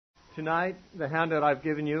Tonight, the handout I've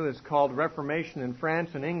given you is called Reformation in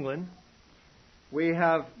France and England. We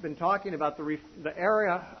have been talking about the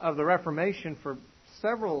area of the Reformation for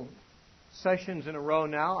several sessions in a row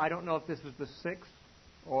now. I don't know if this is the sixth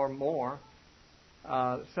or more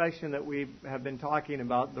session that we have been talking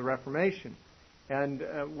about the Reformation. And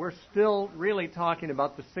we're still really talking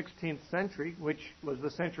about the 16th century, which was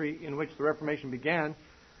the century in which the Reformation began.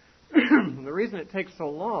 The reason it takes so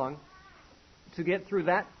long to get through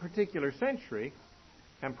that particular century,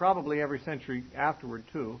 and probably every century afterward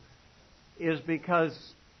too, is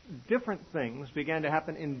because different things began to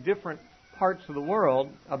happen in different parts of the world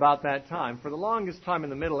about that time. For the longest time in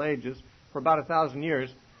the Middle Ages, for about 1,000 years,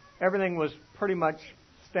 everything was pretty much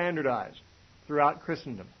standardized throughout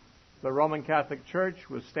Christendom. The Roman Catholic Church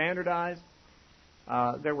was standardized.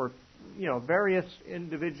 There were, various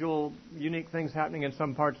individual, unique things happening in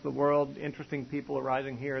some parts of the world, interesting people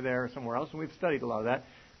arising here, there, or somewhere else, and we've studied a lot of that.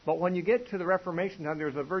 But when you get to the Reformation time,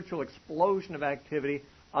 there's a virtual explosion of activity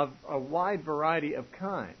of a wide variety of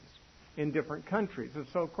kinds in different countries. And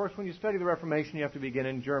so, of course, when you study the Reformation, you have to begin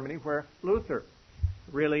in Germany, where Luther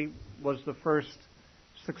really was the first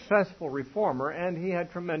successful reformer, and he had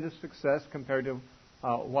tremendous success compared to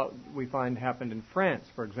what we find happened in France,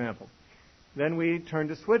 for example. Then we turned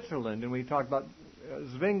to Switzerland, and we talked about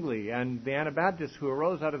Zwingli and the Anabaptists who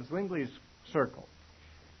arose out of Zwingli's circle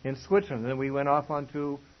in Switzerland. Then we went off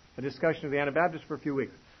onto a discussion of the Anabaptists for a few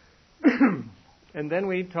weeks. And then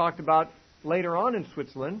we talked about, later on in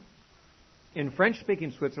Switzerland, in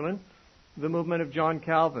French-speaking Switzerland, the movement of John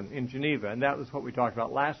Calvin in Geneva, and that was what we talked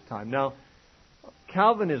about last time. Now,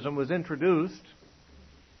 Calvinism was introduced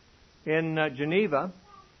in Geneva,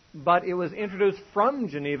 but it was introduced from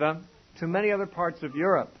Geneva to many other parts of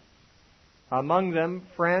Europe. Among them,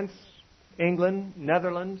 France, England,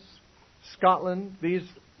 Netherlands, Scotland. These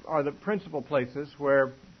are the principal places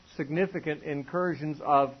where significant incursions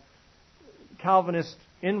of Calvinist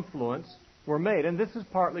influence were made. And this is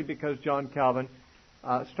partly because John Calvin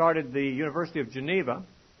started the University of Geneva,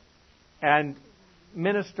 and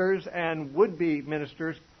ministers and would-be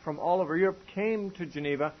ministers from all over Europe came to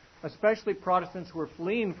Geneva, especially Protestants who were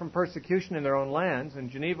fleeing from persecution in their own lands.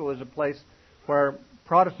 And Geneva was a place where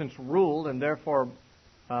Protestants ruled, and therefore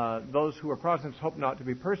those who were Protestants hoped not to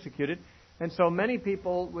be persecuted. And so many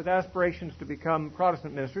people with aspirations to become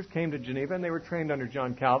Protestant ministers came to Geneva, and they were trained under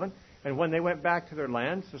John Calvin. And when they went back to their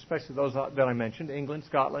lands, especially those that I mentioned, England,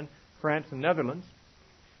 Scotland, France, and Netherlands,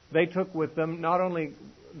 they took with them not only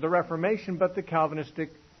the Reformation, but the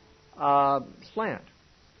Calvinistic slant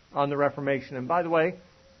on the Reformation. And by the way,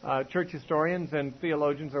 church historians and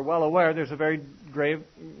theologians are well aware there's a very grave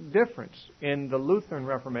difference in the Lutheran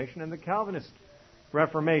Reformation and the Calvinist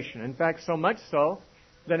Reformation. In fact, so much so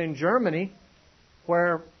that in Germany,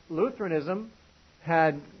 where Lutheranism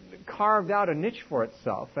had carved out a niche for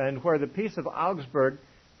itself, and where the Peace of Augsburg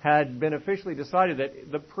had been officially decided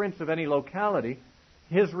that the prince of any locality,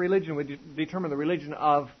 his religion would determine the religion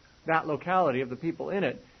of that locality, of the people in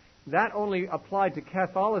it, that only applied to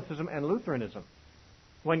Catholicism and Lutheranism.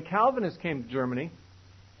 When Calvinists came to Germany,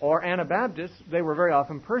 or Anabaptists, they were very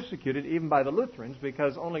often persecuted even by the Lutherans,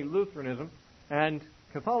 because only Lutheranism and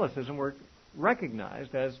Catholicism were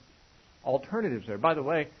recognized as alternatives there. By the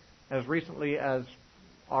way, as recently as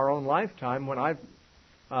our own lifetime, when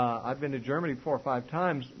I've been to Germany 4 or 5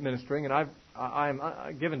 times ministering, and I'm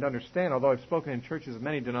given to understand, although I've spoken in churches of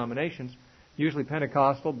many denominations, usually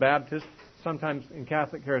Pentecostal, Baptist, sometimes in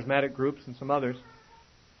Catholic charismatic groups and some others,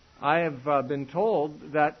 I have been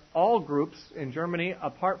told that all groups in Germany,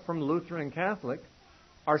 apart from Lutheran and Catholic,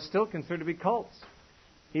 are still considered to be cults.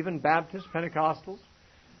 Even Baptists, Pentecostals,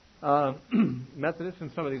 Methodists,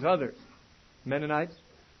 and some of these others, Mennonites,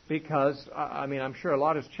 because, I'm sure a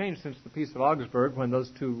lot has changed since the Peace of Augsburg, when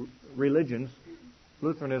those two religions,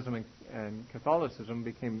 Lutheranism and Catholicism,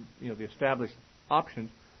 became the established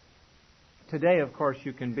options. Today, of course,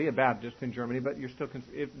 you can be a Baptist in Germany, but you're still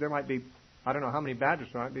there might be, I don't know how many Baptists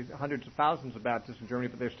there might be, hundreds of thousands of Baptists in Germany,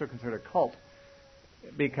 but they're still considered a cult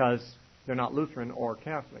because they're not Lutheran or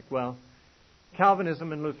Catholic. Well,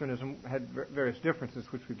 Calvinism and Lutheranism had various differences,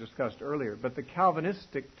 which we discussed earlier, but the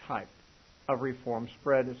Calvinistic type of reform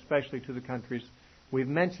spread especially to the countries we've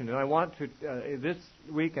mentioned. And I want to, this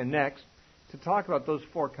week and next, to talk about those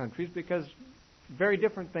 4 countries, because very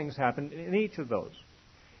different things happened in each of those.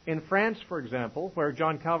 In France, for example, where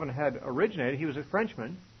John Calvin had originated, he was a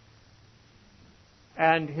Frenchman,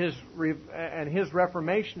 and his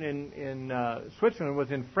Reformation in Switzerland was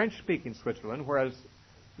in French-speaking Switzerland, whereas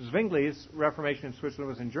Zwingli's Reformation in Switzerland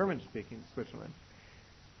was in German-speaking Switzerland.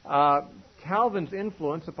 Calvin's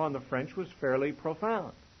influence upon the French was fairly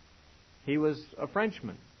profound. He was a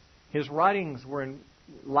Frenchman. His writings were in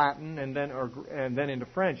Latin and then into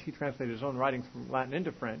French. He translated his own writings from Latin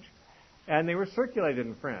into French, and they were circulated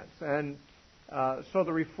in France. And so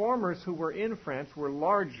the reformers who were in France were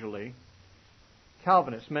largely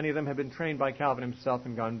Calvinists. Many of them had been trained by Calvin himself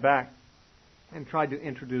and gone back and tried to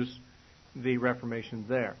introduce the Reformation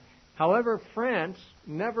there. However, France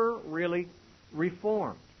never really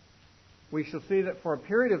reformed. We shall see that for a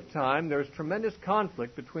period of time there was tremendous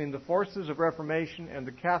conflict between the forces of Reformation and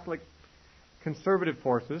the Catholic conservative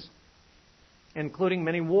forces, including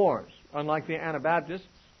many wars. Unlike the Anabaptists,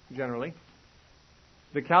 generally,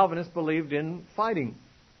 the Calvinists believed in fighting,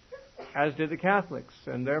 as did the Catholics,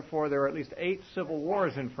 and therefore there were at least 8 civil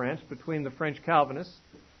wars in France between the French Calvinists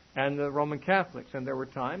and the Roman Catholics, and there were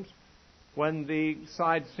times when the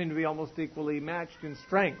sides seemed to be almost equally matched in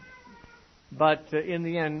strength. But in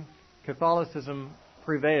the end, Catholicism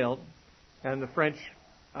prevailed, and the French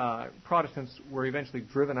Protestants were eventually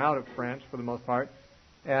driven out of France for the most part,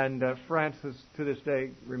 and France has to this day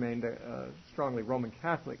remained a strongly Roman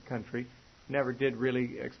Catholic country, never did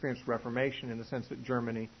really experience Reformation in the sense that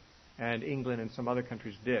Germany and England and some other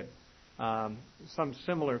countries did. Some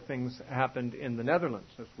similar things happened in the Netherlands,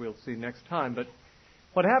 as we'll see next time. But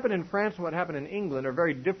what happened in France and what happened in England are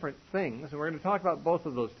very different things, and we're going to talk about both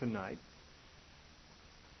of those tonight,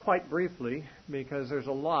 quite briefly, because there's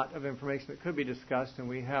a lot of information that could be discussed, and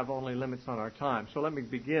we have only limits on our time. So let me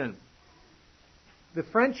begin. The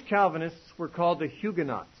French Calvinists were called the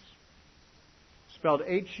Huguenots, spelled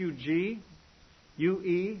Huguenot.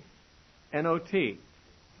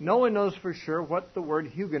 No one knows for sure what the word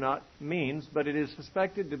Huguenot means, but it is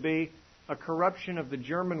suspected to be a corruption of the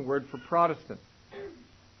German word for Protestant.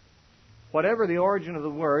 Whatever the origin of the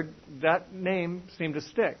word, that name seemed to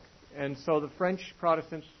stick. And so the French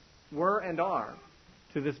Protestants were and are,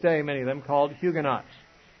 to this day, many of them, called Huguenots.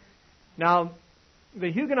 Now, the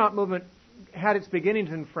Huguenot movement had its beginnings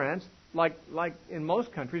in France, like in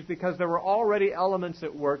most countries, because there were already elements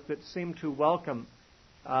at work that seemed to welcome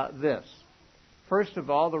this. First of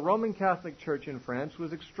all, the Roman Catholic Church in France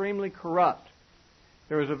was extremely corrupt.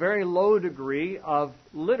 There was a very low degree of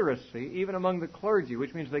literacy, even among the clergy,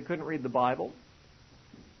 which means they couldn't read the Bible.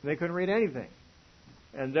 They couldn't read anything.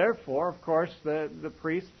 And therefore, of course, the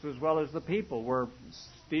priests as well as the people were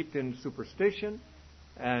steeped in superstition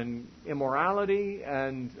and immorality,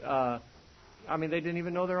 and they didn't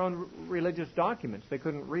even know their own religious documents. They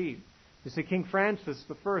couldn't read. You see, King Francis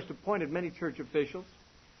I appointed many church officials,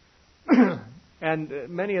 and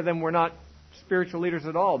many of them were not spiritual leaders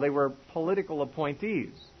at all. They were political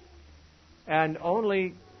appointees. And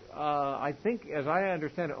only, I think, as I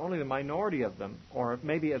understand it, only the minority of them, or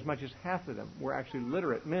maybe as much as half of them, were actually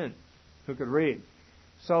literate men who could read.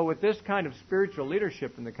 So with this kind of spiritual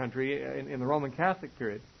leadership in the country, in the Roman Catholic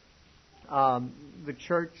period, the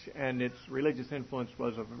church and its religious influence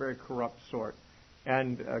was of a very corrupt sort,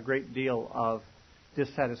 and a great deal of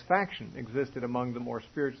dissatisfaction existed among the more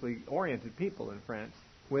spiritually oriented people in France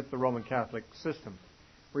with the Roman Catholic system.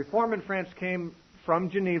 Reform in France came from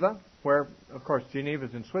Geneva, where, of course, Geneva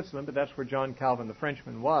is in Switzerland, but that's where John Calvin the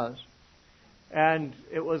Frenchman was. And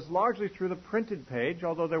it was largely through the printed page,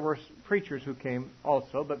 although there were preachers who came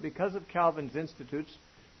also, but because of Calvin's Institutes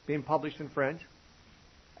being published in French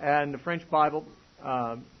and the French Bible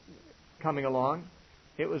coming along,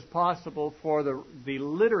 it was possible for the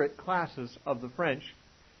literate classes of the French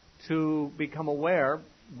to become aware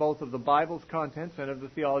both of the Bible's contents and of the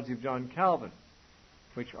theology of John Calvin,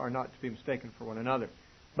 which are not to be mistaken for one another.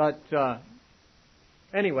 But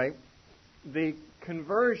anyway, the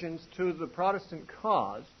conversions to the Protestant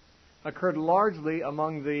cause occurred largely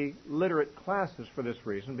among the literate classes for this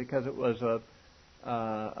reason, because it was a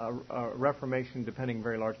Reformation depending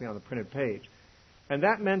very largely on the printed page. And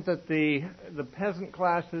that meant that the peasant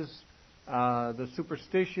classes, the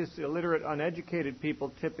superstitious, illiterate, uneducated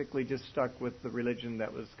people typically just stuck with the religion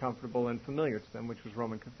that was comfortable and familiar to them, which was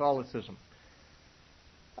Roman Catholicism.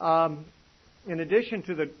 In addition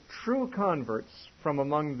to the true converts from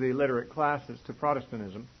among the literate classes to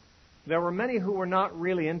Protestantism, there were many who were not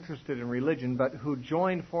really interested in religion, but who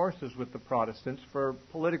joined forces with the Protestants for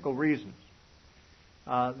political reasons.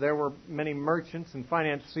 There were many merchants and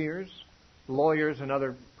financiers, lawyers and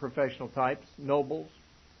other professional types, nobles,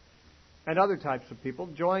 and other types of people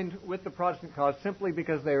joined with the Protestant cause simply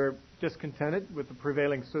because they were discontented with the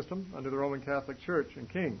prevailing system under the Roman Catholic Church and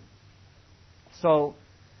King. So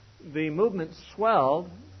the movement swelled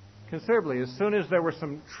considerably. As soon as there were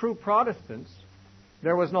some true Protestants,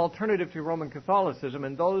 there was an alternative to Roman Catholicism,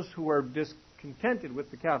 and those who were discontented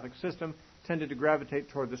with the Catholic system tended to gravitate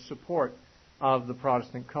toward the support of the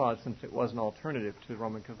Protestant cause, since it was an alternative to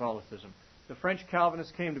Roman Catholicism. The French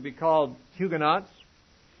Calvinists came to be called Huguenots,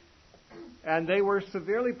 and they were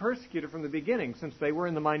severely persecuted from the beginning since they were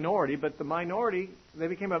in the minority, but the minority, they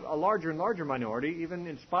became a larger and larger minority. Even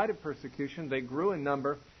in spite of persecution, they grew in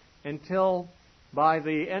number until by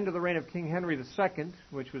the end of the reign of King Henry II,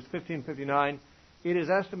 which was 1559, it is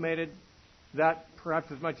estimated that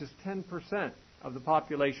perhaps as much as 10% of the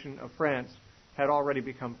population of France had already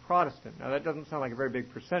become Protestant. Now, that doesn't sound like a very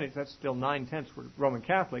big percentage. That's still 9/10 were Roman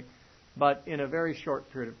Catholic. But in a very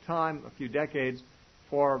short period of time, a few decades,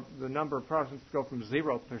 for the number of Protestants to go from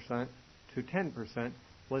 0% to 10%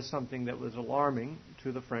 was something that was alarming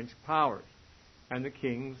to the French powers. And the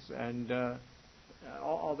kings and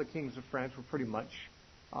all the kings of France were pretty much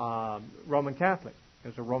Roman Catholic. It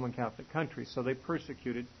was a Roman Catholic country, so they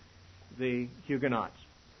persecuted the Huguenots.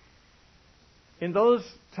 In those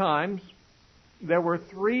times, there were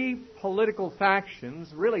three political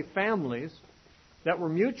factions, really families, that were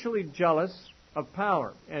mutually jealous of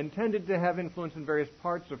power and tended to have influence in various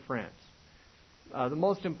parts of France. The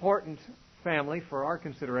most important family for our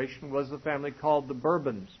consideration was the family called the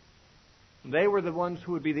Bourbons. They were the ones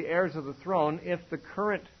who would be the heirs of the throne if the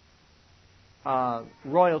current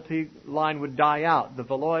royalty line would die out. The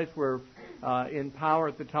Valois were in power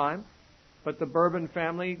at the time, but the Bourbon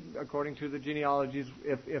family, according to the genealogies,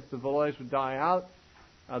 if the Valois would die out,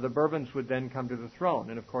 the Bourbons would then come to the throne.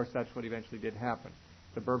 And of course, that's what eventually did happen.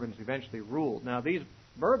 The Bourbons eventually ruled. Now, these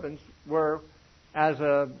Bourbons were, as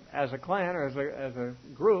a clan or as a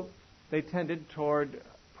group, they tended toward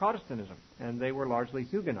Protestantism, and they were largely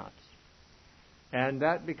Huguenots. And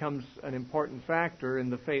that becomes an important factor in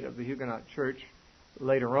the fate of the Huguenot Church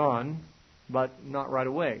later on, but not right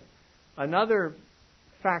away. Another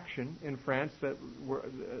faction in France that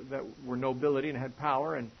were nobility and had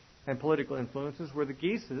power and political influences were the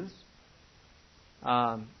Guises,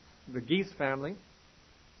 the Guise family,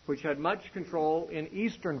 which had much control in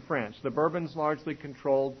eastern France. The Bourbons largely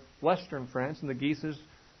controlled western France, and the Guises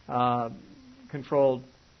controlled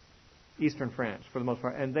eastern France for the most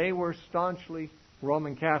part. And they were staunchly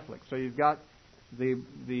Roman Catholic. So you've got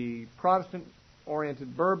the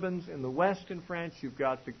Protestant-oriented Bourbons in the west in France. You've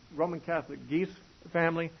got the Roman Catholic Guise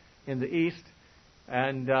family in the east.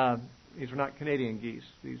 And these were not Canadian geese.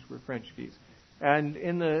 These were French geese. And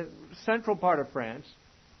in the central part of France,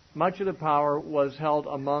 much of the power was held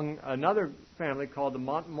among another family called the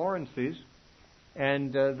Montmorencies,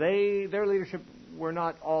 and their leadership were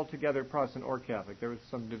not altogether Protestant or Catholic. There was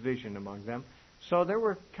some division among them. So there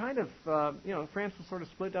were kind of, France was sort of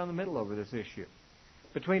split down the middle over this issue.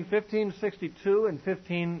 Between 1562 and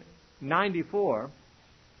 1594,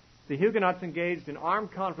 the Huguenots engaged in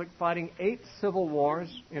armed conflict, fighting 8 civil wars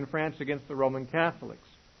in France against the Roman Catholics.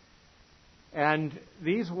 And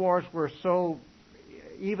these wars were so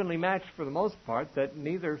evenly matched for the most part that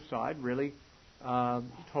neither side really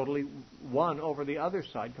totally won over the other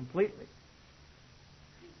side completely.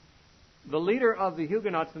 The leader of the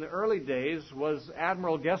Huguenots in the early days was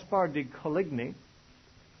Admiral Gaspard de Coligny,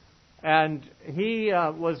 and he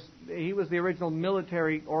was the original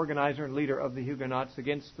military organizer and leader of the Huguenots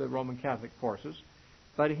against the Roman Catholic forces.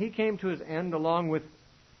 But he came to his end along with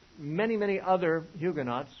many, many other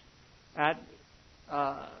Huguenots at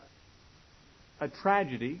a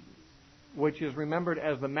tragedy which is remembered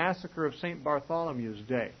as the Massacre of St. Bartholomew's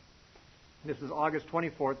Day. This is August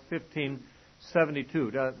 24th,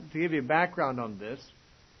 1572. To give you a background on this,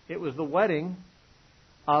 it was the wedding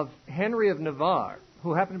of Henry of Navarre,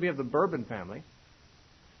 who happened to be of the Bourbon family,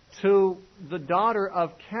 to the daughter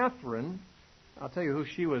of Catherine. I'll tell you who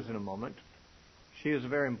she was in a moment. She is a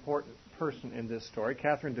very important person in this story,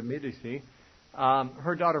 Catherine de Medici.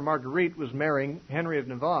 Her daughter Marguerite was marrying Henry of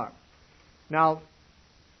Navarre. Now,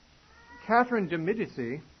 Catherine de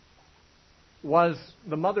Medici was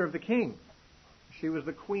the mother of the king. She was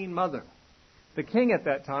the queen mother. The king at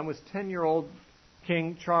that time was 10-year-old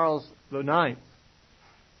King Charles IX.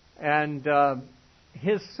 And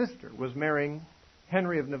his sister was marrying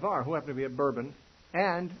Henry of Navarre, who happened to be a Bourbon,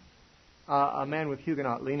 and a man with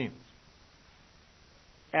Huguenot leanings.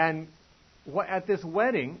 And at this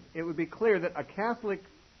wedding, it would be clear that a Catholic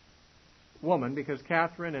woman, because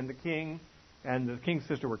Catherine and the king and the king's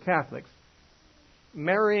sister were Catholics,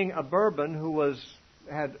 marrying a Bourbon who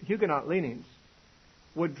had Huguenot leanings,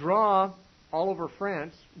 would draw all over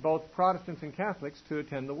France both Protestants and Catholics to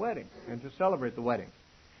attend the wedding and to celebrate the wedding.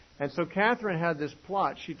 And so Catherine had this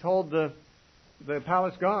plot. She told the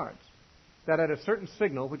palace guards that at a certain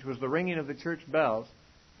signal, which was the ringing of the church bells,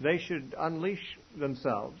 they should unleash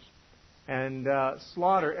themselves and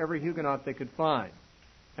slaughter every Huguenot they could find.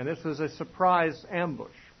 And this was a surprise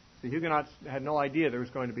ambush. The Huguenots had no idea there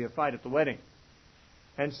was going to be a fight at the wedding.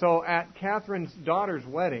 And so at Catherine's daughter's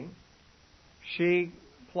wedding, she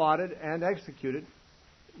plotted and executed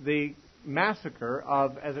the massacre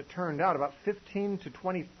of, as it turned out, about 15 to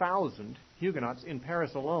 20,000 Huguenots in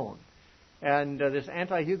Paris alone. And this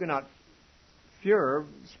anti-Huguenot furor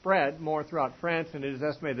spread more throughout France, and it is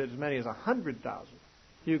estimated that as many as 100,000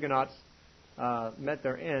 Huguenots met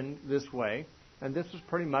their end this way. And this was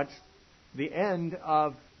pretty much the end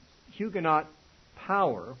of Huguenot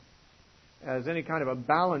power as any kind of a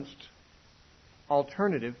balanced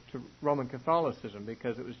alternative to Roman Catholicism,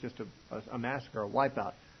 because it was just a massacre, a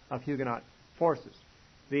wipeout of Huguenot forces.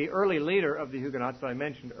 The early leader of the Huguenots that I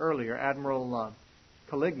mentioned earlier, Admiral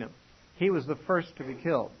Coligny, he was the first to be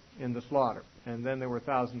killed in the slaughter, and then there were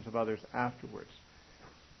thousands of others afterwards.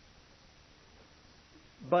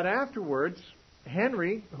 But afterwards,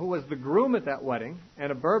 Henry, who was the groom at that wedding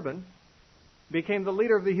and a Bourbon, became the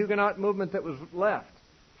leader of the Huguenot movement that was left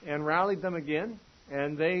and rallied them again,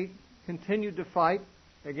 and they continued to fight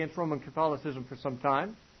against Roman Catholicism for some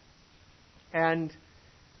time. And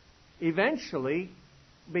eventually,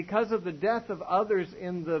 because of the death of others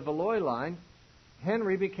in the Valois line,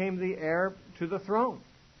 Henry became the heir to the throne.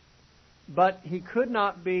 But he could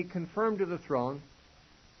not be confirmed to the throne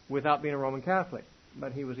without being a Roman Catholic.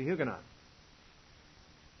 But he was a Huguenot.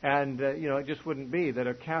 And, it just wouldn't be that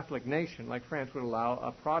a Catholic nation like France would allow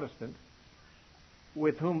a Protestant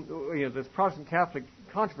with whom, this Protestant Catholic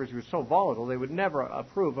controversy was so volatile, they would never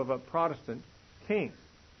approve of a Protestant king.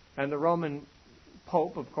 And the Roman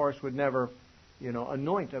Pope, of course, would never,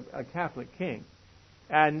 anoint a Catholic king.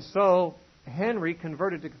 And so Henry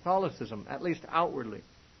converted to Catholicism, at least outwardly.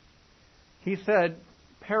 He said,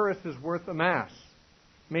 Paris is worth a Mass,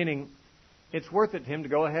 meaning it's worth it to him to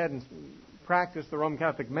go ahead and practice the Roman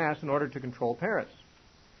Catholic Mass in order to control Paris.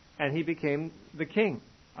 And he became the king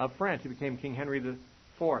of France. He became King Henry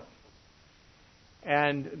IV.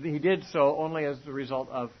 And he did so only as the result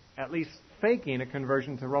of at least faking a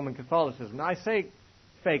conversion to Roman Catholicism. Now, I say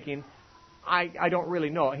faking. I don't really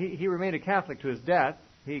know. He remained a Catholic to his death.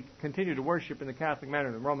 He continued to worship in the Catholic manner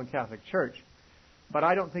in the Roman Catholic Church. But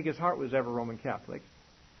I don't think his heart was ever Roman Catholic.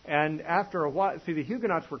 And after a while, the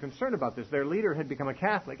Huguenots were concerned about this. Their leader had become a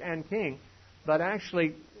Catholic and king, but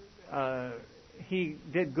actually he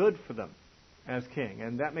did good for them as king.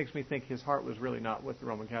 And that makes me think his heart was really not with the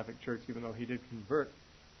Roman Catholic Church, even though he did convert.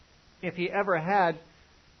 If he ever had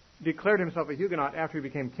declared himself a Huguenot after he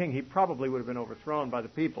became king, he probably would have been overthrown by the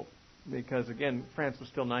people, because, again, France was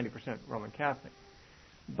still 90% Roman Catholic.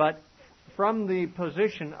 But from the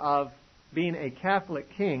position of being a Catholic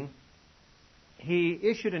king, he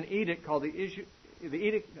issued an edict called the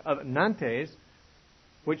Edict of Nantes,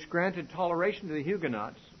 which granted toleration to the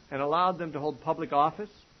Huguenots and allowed them to hold public office,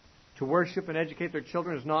 to worship and educate their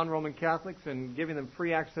children as non-Roman Catholics, and giving them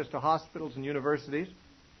free access to hospitals and universities.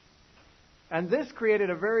 And this created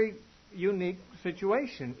a very unique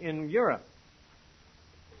situation in Europe.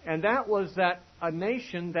 And that was that a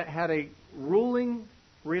nation that had a ruling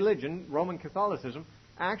religion, Roman Catholicism,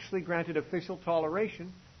 actually granted official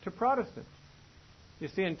toleration to Protestants. You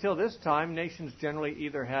see, until this time, nations generally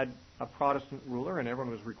either had a Protestant ruler, and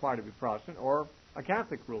everyone was required to be Protestant, or a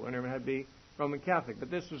Catholic ruler, and everyone had to be Roman Catholic.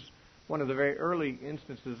 But this was one of the very early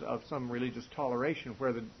instances of some religious toleration,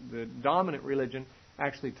 where the dominant religion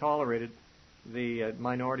actually tolerated the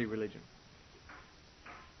minority religion.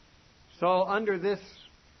 So under this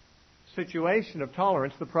situation of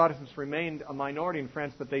tolerance, the Protestants remained a minority in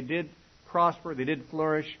France, but they did prosper, they did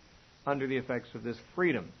flourish under the effects of this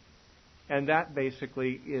freedom. And that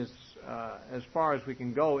basically is, as far as we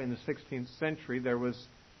can go in the 16th century, there was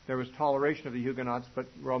toleration of the Huguenots, but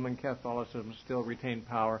Roman Catholicism still retained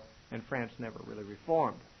power, and France never really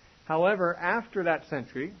reformed. However, after that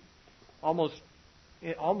century, almost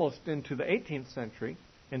into the 18th century,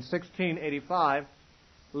 in 1685,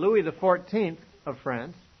 Louis XIV of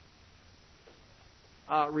France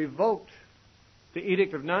revoked the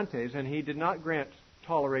Edict of Nantes, and he did not grant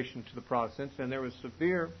toleration to the Protestants, and there was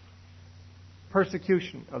severe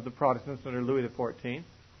persecution of the Protestants under Louis XIV.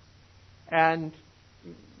 And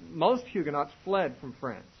most Huguenots fled from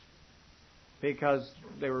France because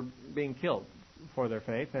they were being killed for their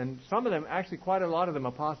faith, and some of them, actually quite a lot of them,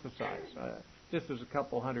 apostatized. This was a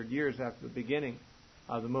couple hundred years after the beginning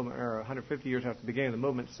of the movement, or 150 years after the beginning of the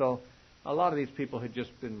movement. So a lot of these people had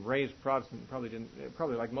just been raised Protestant, and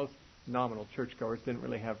probably like most nominal churchgoers, didn't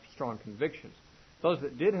really have strong convictions. Those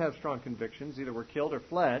that did have strong convictions either were killed or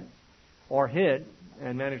fled or hid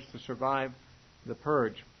and managed to survive the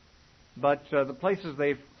purge. But the places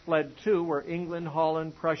they fled to were England,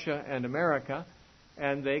 Holland, Prussia, and America,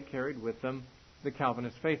 and they carried with them the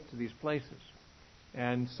Calvinist faith to these places.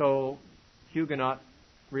 And so Huguenot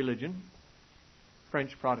religion,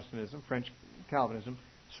 French Protestantism, French Calvinism,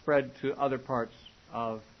 spread to other parts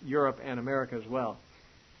of Europe and America as well.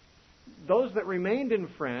 Those that remained in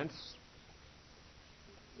France,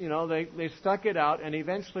 they stuck it out, and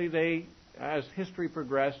eventually as history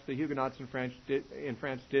progressed, the Huguenots in France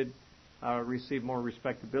did receive more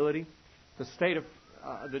respectability. The state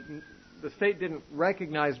didn't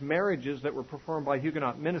recognize marriages that were performed by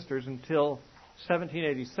Huguenot ministers until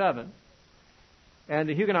 1787, and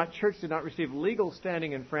the Huguenot Church did not receive legal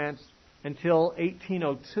standing in France until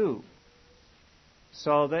 1802.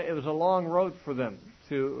 So it was a long road for them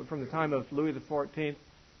from the time of Louis XIV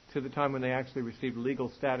to the time when they actually received legal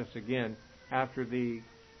status again after the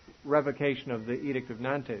revocation of the Edict of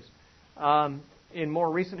Nantes. In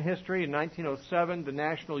more recent history, in 1907, the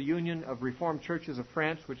National Union of Reformed Churches of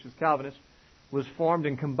France, which is Calvinist, was formed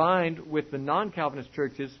and combined with the non-Calvinist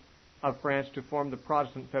churches of France to form the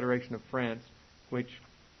Protestant Federation of France, which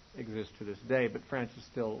exists to this day, but France is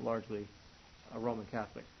still largely a Roman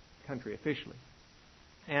Catholic country officially.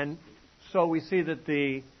 And so we see that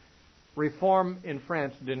the reform in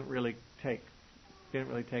France didn't really take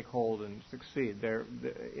hold and succeed.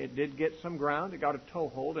 It did get some ground. It got a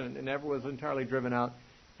toehold, and it never was entirely driven out.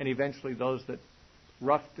 And eventually, those that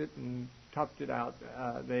roughed it and toughed it out,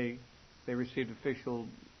 they received official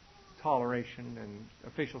toleration and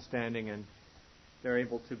official standing, and they're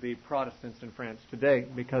able to be Protestants in France today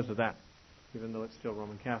because of that, even though it's still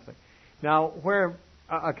Roman Catholic. Now, where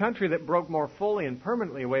a country that broke more fully and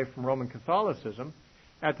permanently away from Roman Catholicism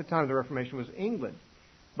at the time of the Reformation was England.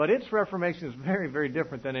 But its Reformation is very, very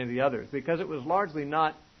different than any of the others, because it was largely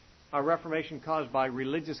not a Reformation caused by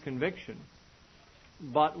religious conviction,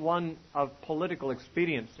 but one of political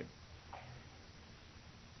expediency.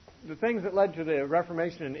 The things that led to the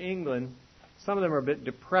Reformation in England, some of them are a bit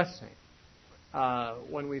depressing.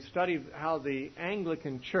 When we studied how the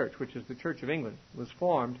Anglican Church, which is the Church of England, was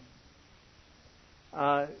formed,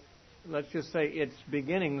 let's just say its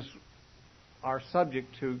beginnings are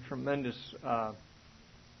subject to tremendous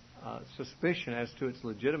suspicion as to its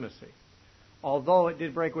legitimacy. Although it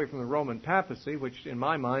did break away from the Roman papacy, which in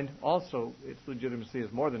my mind also its legitimacy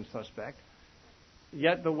is more than suspect,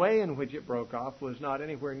 yet the way in which it broke off was not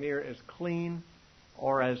anywhere near as clean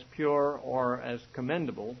or as pure or as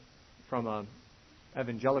commendable from an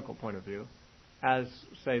evangelical point of view as,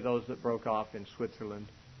 say, those that broke off in Switzerland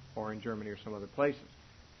or in Germany or some other places.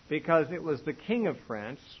 Because it was the King of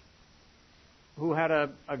France who had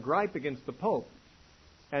a gripe against the Pope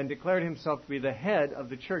and declared himself to be the head of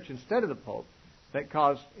the church instead of the Pope that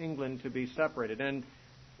caused England to be separated. And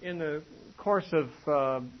in the course of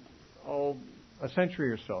a century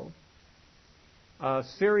or so, a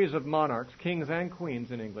series of monarchs, kings and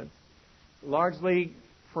queens in England, largely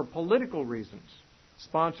for political reasons,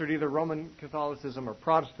 sponsored either Roman Catholicism or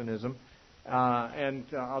Protestantism. And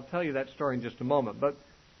I'll tell you that story in just a moment. But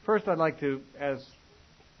first I'd like to, as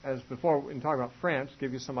before in talking about France,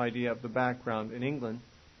 give you some idea of the background in England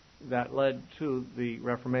that led to the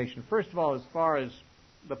Reformation. First of all, as far as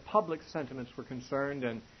the public sentiments were concerned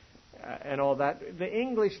and all that, the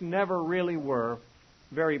English never really were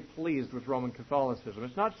very pleased with Roman Catholicism.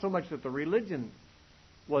 It's not so much that the religion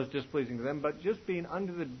was displeasing to them, but just being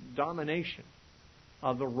under the domination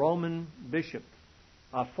of the Roman bishop,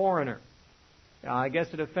 a foreigner. I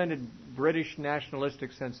guess it offended British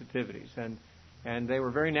nationalistic sensitivities, and they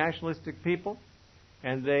were very nationalistic people,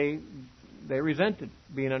 and they resented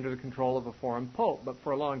being under the control of a foreign pope. But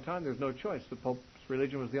for a long time, there was no choice. The Pope's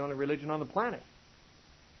religion was the only religion on the planet,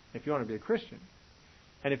 if you want to be a Christian.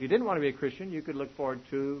 And if you didn't want to be a Christian, you could look forward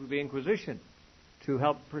to the Inquisition to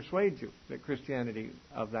help persuade you that Christianity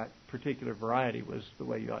of that particular variety was the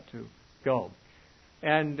way you ought to go.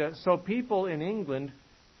 And so people in England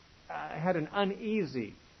had an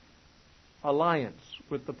uneasy alliance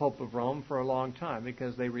with the Pope of Rome for a long time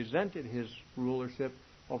because they resented his rulership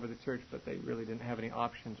over the church, but they really didn't have any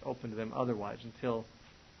options open to them otherwise until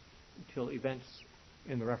events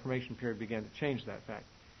in the Reformation period began to change that fact.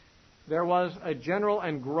 There was a general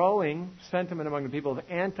and growing sentiment among the people of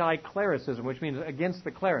anti-clericism, which means against the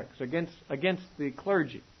clerics, against the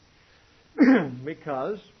clergy,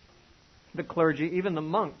 because the clergy, even the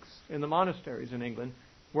monks in the monasteries in England,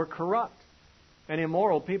 were corrupt and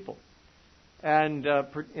immoral people. And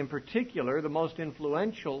in particular, the most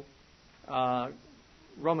influential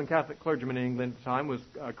Roman Catholic clergyman in England at the time was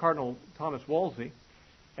Cardinal Thomas Wolsey,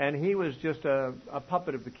 and he was just a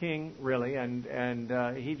puppet of the king, really, and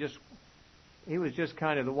he was just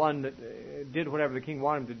kind of the one that did whatever the king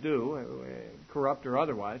wanted him to do, corrupt or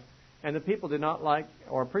otherwise. And the people did not like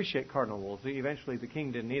or appreciate Cardinal Wolsey. Eventually, the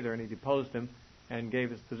king didn't either, and he deposed him and gave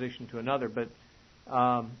his position to another. But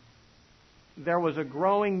there was a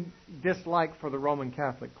growing dislike for the Roman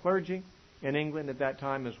Catholic clergy in England at that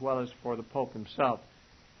time, as well as for the Pope himself.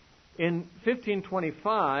 In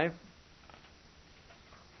 1525,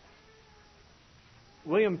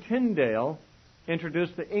 William Tyndale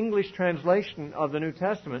introduced the English translation of the New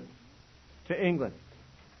Testament to England.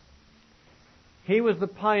 He was the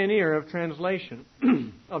pioneer of translation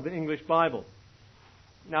of the English Bible.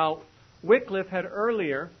 Now, Wycliffe had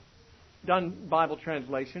earlier done Bible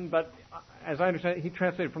translation, but as I understand it, he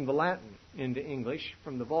translated from the Latin into English,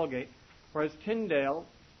 from the Vulgate, whereas Tyndale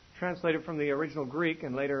translated from the original Greek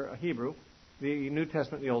and later Hebrew, the New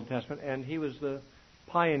Testament and the Old Testament, and he was the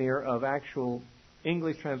pioneer of actual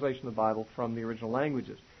English translation of the Bible from the original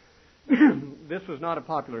languages. This was not a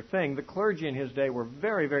popular thing. The clergy in his day were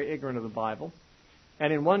very, very ignorant of the Bible.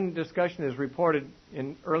 And in one discussion is reported,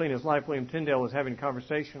 early in his life, William Tyndale was having a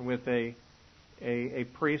conversation with a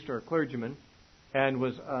priest or a clergyman and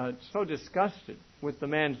was so disgusted with the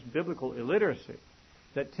man's biblical illiteracy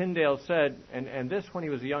that Tyndale said, and this when he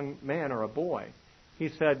was a young man or a boy, he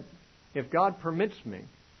said, "If God permits me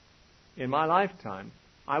in my lifetime,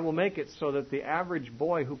 I will make it so that the average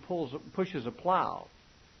boy who pushes a plow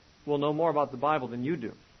will know more about the Bible than you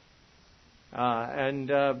do."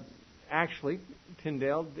 Actually,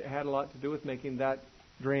 Tyndale had a lot to do with making that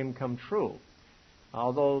dream come true.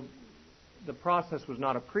 Although the process was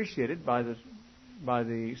not appreciated by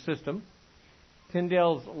the system,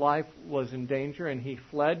 Tyndale's life was in danger, and he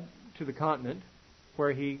fled to the continent,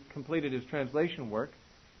 where he completed his translation work.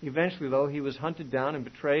 Eventually, though, he was hunted down and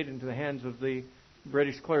betrayed into the hands of the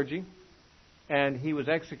British clergy, and he was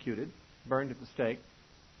executed, burned at the stake,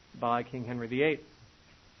 by King Henry VIII.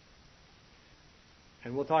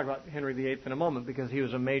 And we'll talk about Henry VIII in a moment, because he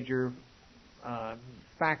was a major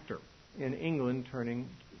factor in England turning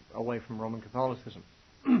away from Roman Catholicism.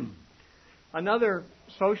 Another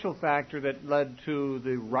social factor that led to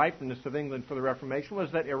the ripeness of England for the Reformation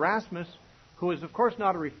was that Erasmus, who was of course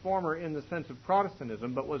not a reformer in the sense of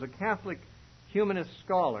Protestantism, but was a Catholic humanist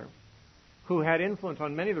scholar who had influence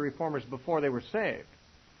on many of the reformers before they were saved.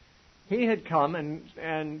 He had come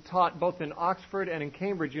and taught both in Oxford and in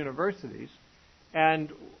Cambridge universities,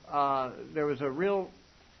 and there was a real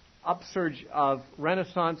upsurge of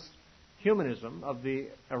Renaissance humanism of the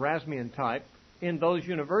Erasmian type in those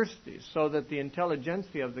universities, so that the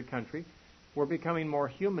intelligentsia of the country were becoming more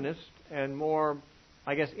humanist and more,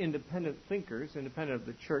 I guess, independent thinkers, independent of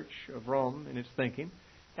the Church of Rome in its thinking.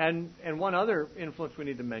 And one other influence we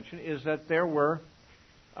need to mention is that there were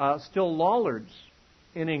still Lollards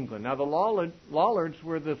in England. Now, the Lollards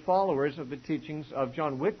were the followers of the teachings of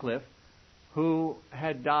John Wycliffe, who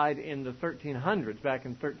had died in the 1300s, back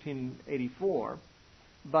in 1384.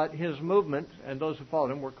 But his movement, and those who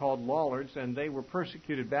followed him, were called Lollards, and they were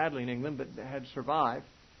persecuted badly in England, but had survived.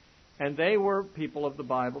 And they were people of the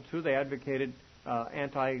Bible, too. They advocated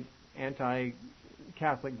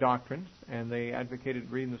anti-Catholic doctrines, and they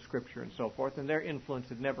advocated reading the Scripture and so forth. And their influence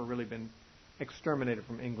had never really been exterminated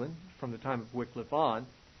from England from the time of Wycliffe on.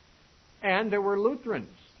 And there were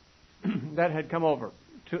Lutherans that had come over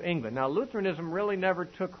to England. Now, Lutheranism really never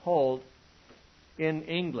took hold in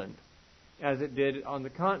England as it did on the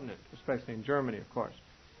continent, especially in Germany, of course.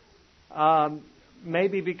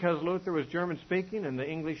 Maybe because Luther was German-speaking and the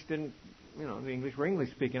English didn't, the English were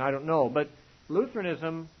English-speaking, I don't know. But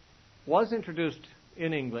Lutheranism was introduced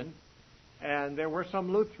in England, and there were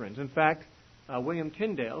some Lutherans. In fact, William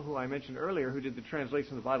Tyndale, who I mentioned earlier, who did the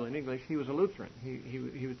translation of the Bible in English, he was a Lutheran.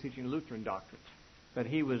 He was teaching Lutheran doctrines. But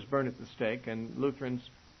he was burned at the stake, and Lutherans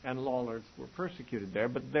and Lollards were persecuted there.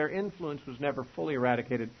 But their influence was never fully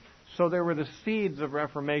eradicated. So there were the seeds of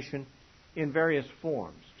Reformation in various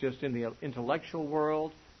forms, just in the intellectual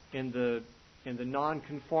world, in the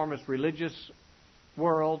nonconformist religious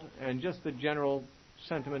world, and just the general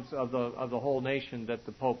sentiments of the whole nation that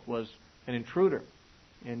the Pope was an intruder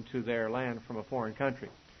into their land from a foreign country.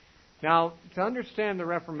 Now, to understand the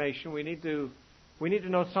Reformation, we need to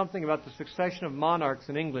know something about the succession of monarchs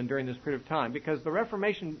in England during this period of time, because the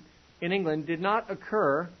Reformation in England did not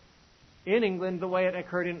occur in England the way it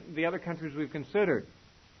occurred in the other countries we've considered.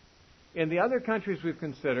 In the other countries we've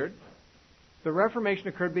considered, the Reformation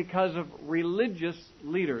occurred because of religious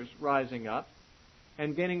leaders rising up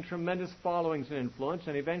and gaining tremendous followings and influence,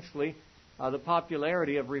 and eventually the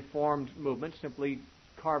popularity of Reformed movements simply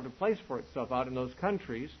carved a place for itself out in those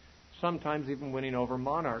countries, sometimes even winning over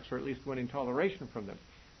monarchs, or at least winning toleration from them.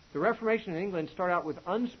 The Reformation in England started out with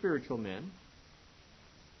unspiritual men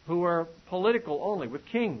who were political only, with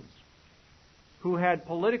kings, who had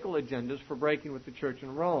political agendas for breaking with the Church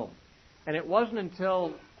in Rome. And it wasn't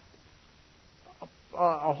until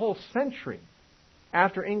a whole century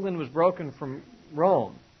after England was broken from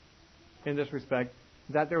Rome, in this respect,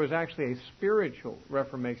 that there was actually a spiritual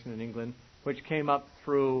Reformation in England, which came up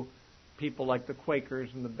through people like the Quakers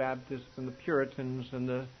and the Baptists and the Puritans and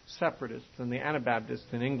the Separatists and the Anabaptists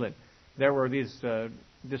in England. There were these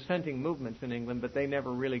dissenting movements in England, but they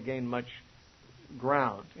never really gained much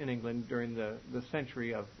ground in England during the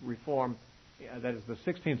century of reform. That is the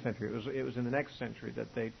 16th century. It was in the next century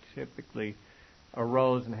that they typically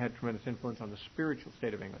arose and had tremendous influence on the spiritual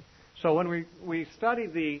state of England. So when we study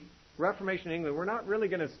the Reformation in England, we're not really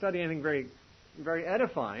going to study anything very, very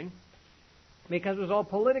edifying, because it was all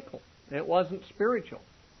political. It wasn't spiritual.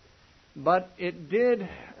 But it did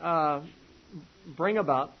bring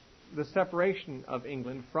about the separation of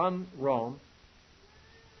England from Rome.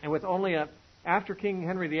 And with only after King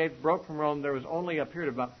Henry VIII broke from Rome, there was only a period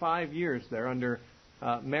of about 5 years there under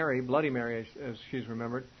Mary, Bloody Mary as she's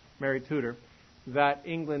remembered, Mary Tudor, that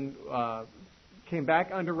England came back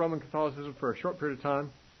under Roman Catholicism for a short period of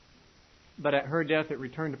time. But at her death, it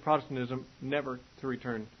returned to Protestantism, never to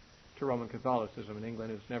return to Roman Catholicism. And England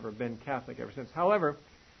has never been Catholic ever since. However,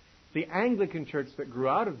 the Anglican Church that grew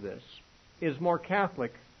out of this is more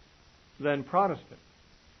Catholic than Protestant.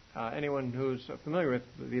 Anyone who's familiar with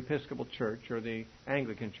the Episcopal Church or the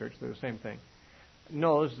Anglican Church, they're the same thing,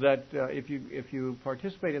 knows that if you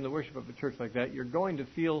participate in the worship of a church like that, you're going to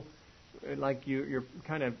feel like you're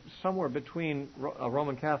kind of somewhere between a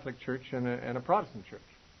Roman Catholic Church and a Protestant church.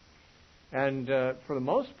 And for the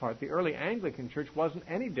most part, the early Anglican Church wasn't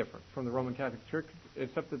any different from the Roman Catholic Church,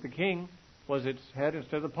 except that the king was its head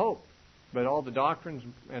instead of the Pope. But all the doctrines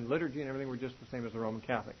and liturgy and everything were just the same as the Roman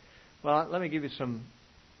Catholic. Well, let me give you some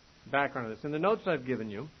background on this. In the notes I've given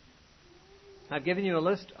you a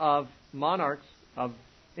list of monarchs of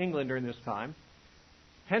England during this time.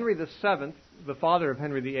 Henry VII, the father of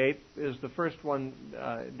Henry VIII, is the first one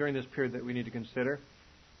during this period that we need to consider.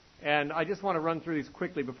 And I just want to run through these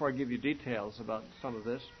quickly before I give you details about some of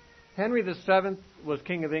this. Henry VII was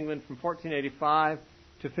King of England from 1485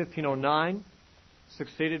 to 1509,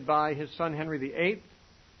 succeeded by his son Henry VIII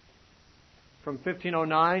from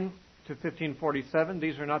 1509 to 1547.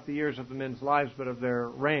 These are not the years of the men's lives, but of their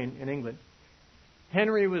reign in England.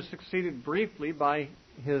 Henry was succeeded briefly by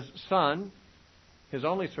his son, his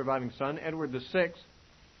only surviving son, Edward VI,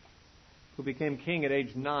 who became king at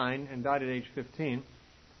age 9 and died at age 15.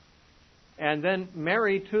 And then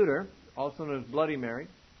Mary Tudor, also known as Bloody Mary,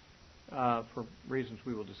 for reasons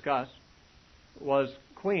we will discuss, was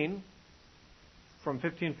queen from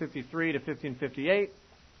 1553 to 1558,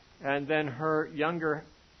 and then her younger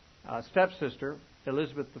stepsister,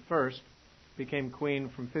 Elizabeth I, became queen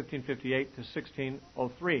from 1558 to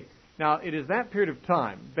 1603. Now, it is that period of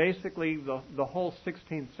time, basically the whole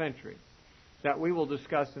 16th century, that we will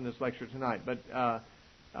discuss in this lecture tonight. But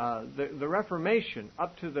the Reformation,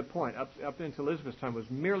 up to the point, up into Elizabeth's time, was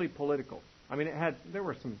merely political. I mean, there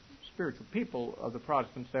were some spiritual people of the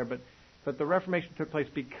Protestants there, but the Reformation took place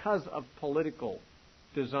because of political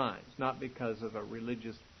designs, not because of a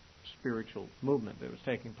religious, spiritual movement that was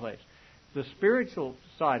taking place. The spiritual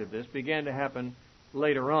side of this began to happen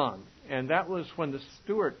later on, and that was when the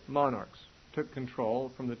Stuart monarchs took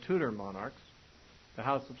control from the Tudor monarchs, the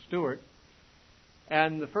House of Stuart.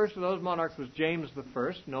 And the first of those monarchs was James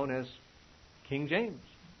I, known as King James,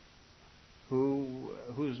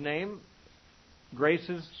 whose name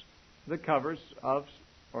graces the covers of,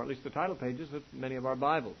 or at least the title pages of many of our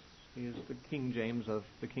Bibles. He is the King James of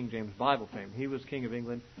the King James Bible fame. He was King of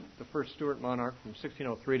England, the first Stuart monarch from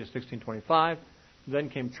 1603 to 1625. Then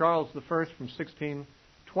came Charles I from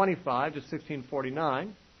 1625 to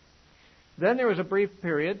 1649. Then there was a brief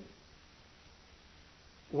period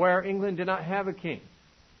where England did not have a king.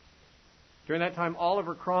 During that time,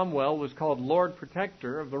 Oliver Cromwell was called Lord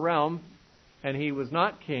Protector of the realm, and he was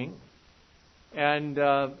not king. And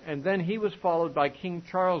then he was followed by King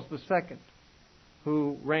Charles II,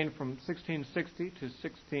 who reigned from 1660 to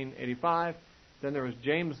 1685. Then there was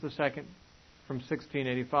James II from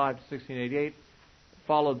 1685 to 1688,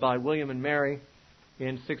 followed by William and Mary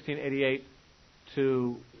in 1688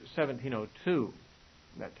 to 1702.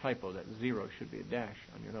 That typo, that zero should be a dash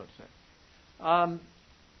on your notes there.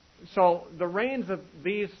 So the reigns of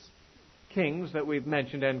these kings that we've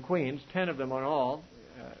mentioned and queens, 10 of them on all,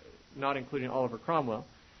 not including Oliver Cromwell,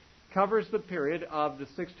 covers the period of the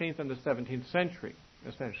 16th and the 17th century,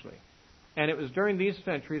 essentially. And it was during these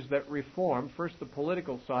centuries that reform, first the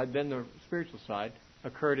political side, then the spiritual side,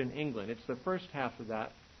 occurred in England. It's the first half of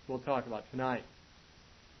that we'll talk about tonight.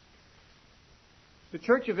 The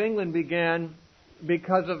Church of England began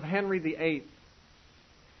because of Henry VIII.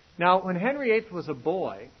 Now, when Henry VIII was a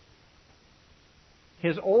boy,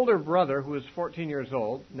 His older brother, who was 14 years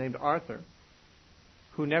old, named Arthur,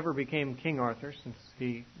 who never became King Arthur since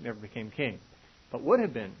he never became king, but would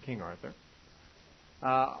have been King Arthur.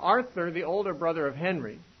 Arthur, the older brother of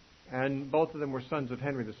Henry, and both of them were sons of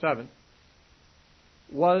Henry VII,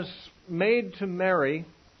 was made to marry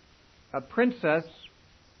a princess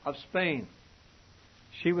of Spain.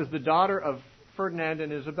 She was the daughter of Ferdinand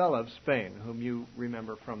and Isabella of Spain, whom you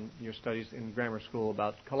remember from your studies in grammar school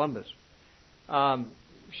about Columbus.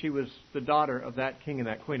 She was the daughter of that king and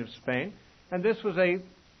that queen of Spain. And this was a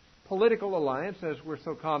political alliance, as were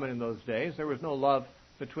so common in those days. There was no love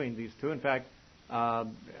between these two. In fact,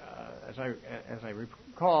 as I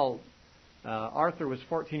recall, Arthur was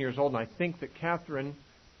 14 years old, and I think that Catherine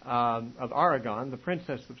of Aragon, the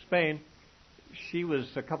princess of Spain, she was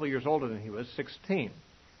a couple of years older than he was, 16.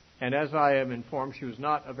 And as I am informed, she was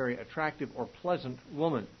not a very attractive or pleasant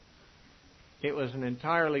woman. It was an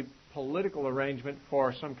entirely political arrangement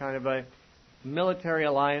for some kind of a military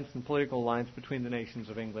alliance and political alliance between the nations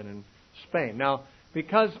of England and Spain. Now,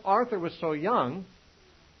 because Arthur was so young,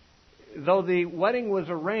 though the wedding was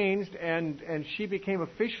arranged and she became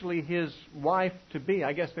officially his wife-to-be,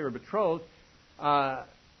 I guess they were betrothed,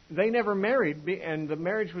 they never married, and the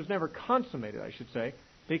marriage was never consummated, I should say,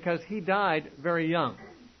 because he died very young.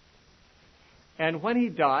 And when he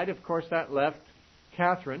died, of course, that left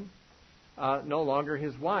Catherine no longer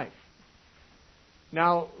his wife.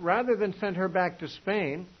 Now, rather than send her back to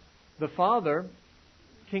Spain, the father,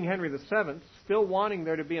 King Henry VII, still wanting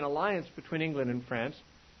there to be an alliance between England and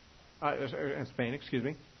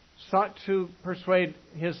Spain, sought to persuade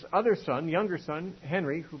his other son, younger son,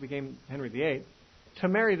 Henry, who became Henry VIII, to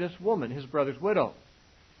marry this woman, his brother's widow.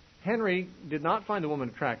 Henry did not find the woman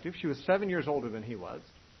attractive. She was 7 years older than he was.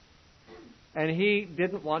 And he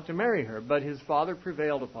didn't want to marry her, but his father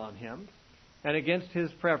prevailed upon him. And against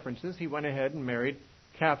his preferences, he went ahead and married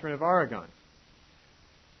Catherine of Aragon,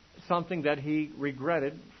 something that he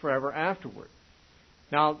regretted forever afterward.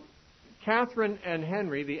 Now, Catherine and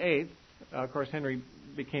Henry VIII, of course, Henry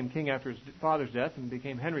became king after his father's death and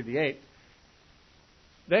became Henry VIII.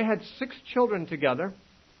 They had 6 children together,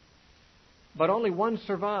 but only one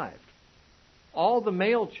survived. All the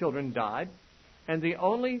male children died, and the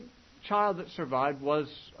only child that survived was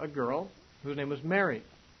a girl whose name was Mary,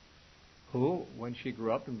 who, when she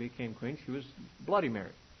grew up and became queen, she was Bloody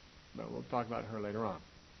Mary. But we'll talk about her later on.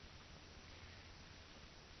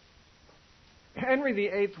 Henry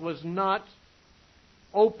VIII was not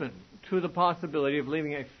open to the possibility of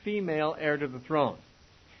leaving a female heir to the throne.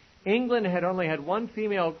 England had only had one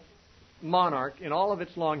female monarch in all of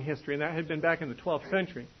its long history, and that had been back in the 12th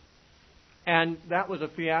century. And that was a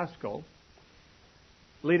fiasco,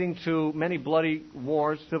 leading to many bloody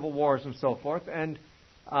wars, civil wars, and so forth. And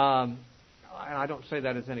I don't say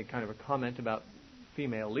that as any kind of a comment about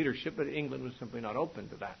female leadership, but England was simply not open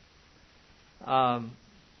to that.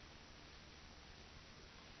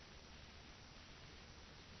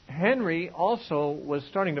 Henry also was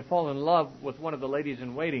starting to fall in love with one of the ladies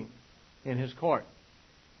in waiting in his court.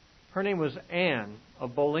 Her name was Anne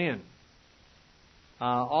of Boleyn.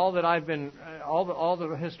 All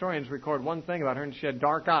the historians record one thing about her, and she had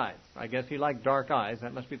dark eyes. I guess he liked dark eyes.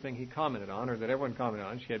 That must be the thing he commented on, or that everyone commented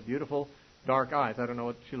on. She had beautiful dark eyes. I don't know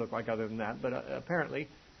what she looked like other than that, but apparently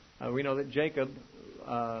we know that Jacob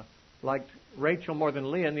liked Rachel more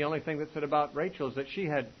than Leah, and the only thing that said about Rachel is that she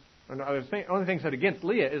had. The only thing said against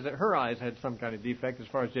Leah is that her eyes had some kind of defect as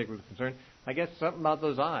far as Jacob was concerned. I guess something about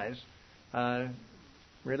those eyes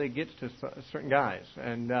really gets to certain guys.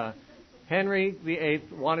 And Henry VIII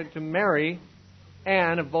wanted to marry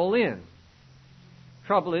Anne of Boleyn.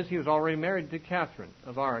 Trouble is, he was already married to Catherine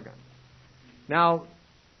of Aragon. Now,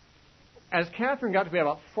 as Catherine got to be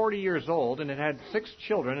about 40 years old and had 6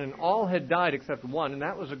 children, and all had died except one, and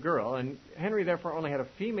that was a girl, and Henry therefore only had a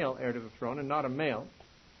female heir to the throne and not a male,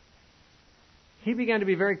 he began to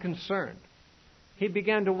be very concerned. He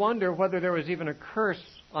began to wonder whether there was even a curse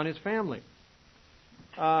on his family.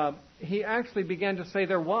 He actually began to say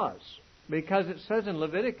there was, because it says in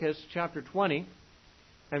Leviticus chapter 20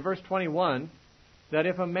 and verse 21 that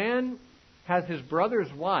if a man has his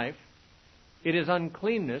brother's wife, it is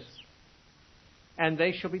uncleanness, and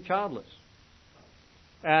they shall be childless.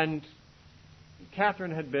 And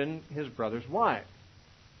Catherine had been his brother's wife,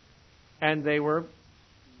 and they were,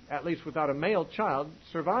 at least without a male child,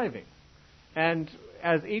 surviving. And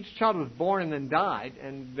as each child was born and then died,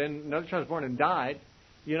 and then another child was born and died,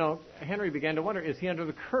 Henry began to wonder, is he under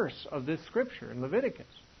the curse of this scripture in Leviticus?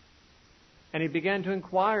 And he began to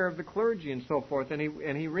inquire of the clergy and so forth, and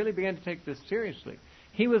he really began to take this seriously.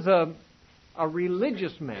 He was a a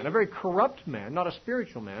religious man, a very corrupt man, not a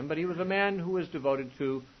spiritual man, but he was a man who was devoted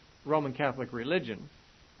to Roman Catholic religion.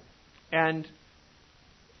 And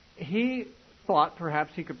he thought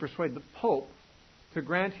perhaps he could persuade the Pope to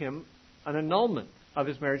grant him an annulment of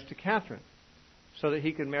his marriage to Catherine so that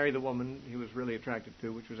he could marry the woman he was really attracted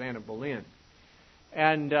to, which was Anne of Boleyn.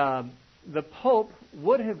 And the Pope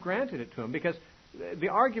would have granted it to him because the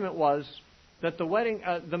argument was that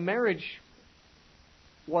the marriage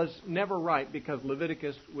was never right because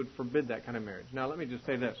Leviticus would forbid that kind of marriage. Now, let me just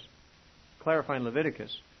say this, clarifying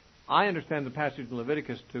Leviticus. I understand the passage in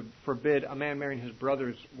Leviticus to forbid a man marrying his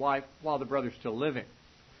brother's wife while the brother's still living.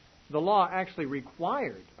 The law actually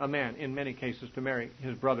required a man, in many cases, to marry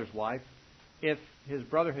his brother's wife if his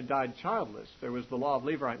brother had died childless. There was the law of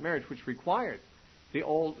Levirate marriage, which required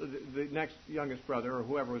the next youngest brother, or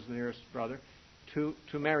whoever was the nearest brother, to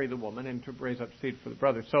marry the woman and to raise up seed for the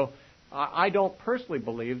brother. So I don't personally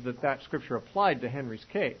believe that scripture applied to Henry's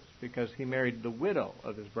case because he married the widow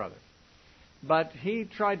of his brother. But he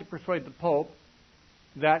tried to persuade the Pope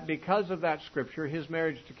that because of that scripture, his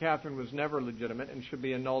marriage to Catherine was never legitimate and should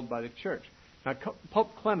be annulled by the church. Now,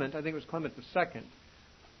 Pope Clement, I think it was Clement II,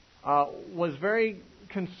 was very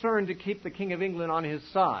concerned to keep the King of England on his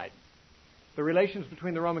side. The relations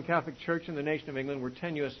between the Roman Catholic Church and the nation of England were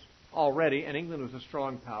tenuous already, and England was a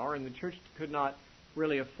strong power, and the church could not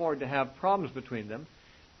really afford to have problems between them.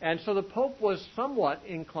 And so the Pope was somewhat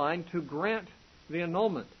inclined to grant the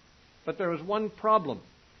annulment. But there was one problem,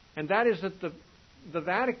 and that is that the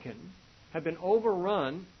Vatican had been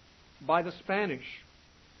overrun by the Spanish,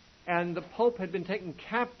 and the Pope had been taken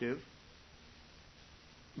captive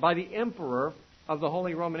by the Emperor of the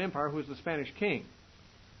Holy Roman Empire, who was the Spanish king,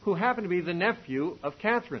 who happened to be the nephew of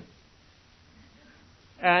Catherine.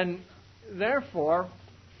 And therefore,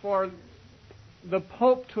 for the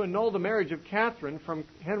Pope to annul the marriage of Catherine from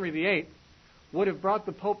Henry VIII would have brought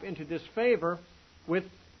the Pope into disfavor with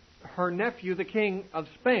her nephew, the King of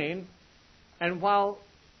Spain. And while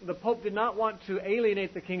the Pope did not want to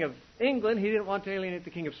alienate the King of England, he didn't want to alienate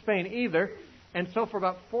the King of Spain either. And so for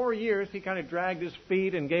about 4 years, he kind of dragged his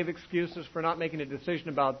feet and gave excuses for not making a decision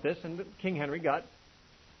about this, and King Henry got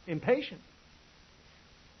impatient.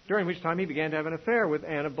 During which time he began to have an affair with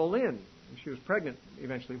Anne of Boleyn. She was pregnant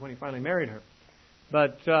eventually when he finally married her.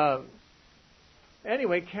 But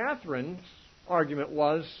anyway, Catherine's argument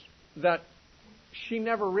was that she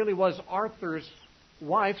never really was Arthur's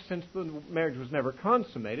wife since the marriage was never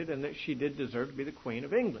consummated, and that she did deserve to be the Queen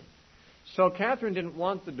of England. So Catherine didn't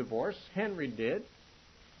want the divorce. Henry did.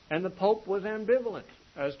 And the Pope was ambivalent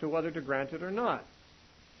as to whether to grant it or not.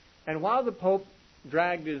 And while the Pope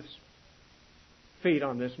dragged his feet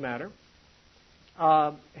on this matter,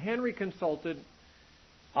 Henry consulted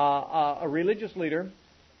a religious leader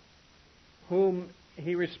whom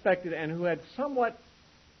he respected and who had somewhat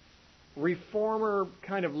reformer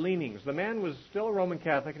kind of leanings. The man was still a Roman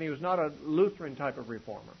Catholic, and he was not a Lutheran type of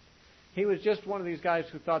reformer. He was just one of these guys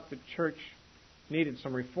who thought the church needed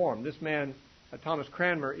some reform. This man, Thomas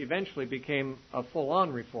Cranmer, eventually became a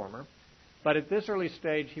full-on reformer, but at this early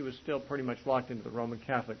stage he was still pretty much locked into the Roman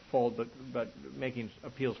Catholic fold, but making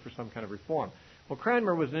appeals for some kind of reform. Well,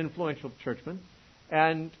 Cranmer was an influential churchman,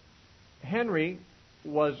 and Henry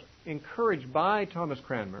was encouraged by Thomas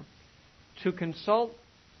Cranmer to consult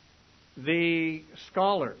the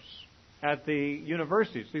scholars at the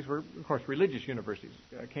universities. These were, of course, religious universities,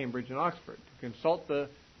 Cambridge and Oxford, to consult the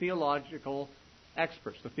theological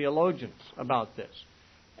experts, the theologians, about this,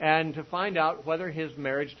 and to find out whether his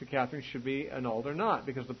marriage to Catherine should be annulled or not,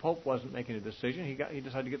 because the Pope wasn't making a decision. He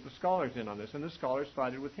decided to get the scholars in on this, and the scholars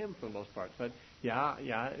sided with him for the most part, said, yeah,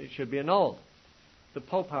 it should be annulled. The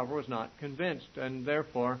Pope, however, was not convinced, and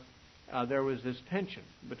therefore there was this tension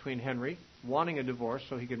between Henry wanting a divorce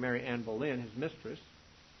so he could marry Anne Boleyn, his mistress,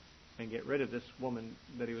 and get rid of this woman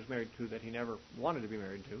that he was married to that he never wanted to be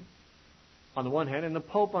married to, on the one hand, and the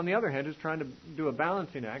Pope, on the other hand, is trying to do a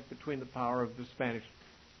balancing act between the power of the Spanish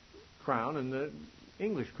crown and the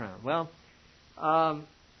English crown. Well,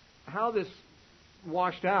 how this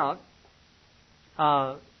washed out,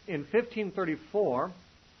 in 1534,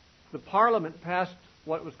 the Parliament passed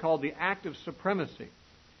what was called the Act of Supremacy,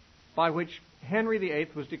 by which Henry VIII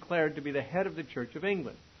was declared to be the head of the Church of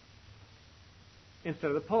England instead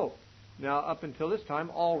of the Pope. Now, up until this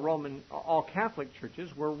time, all Catholic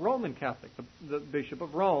churches were Roman Catholic. The Bishop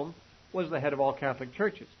of Rome was the head of all Catholic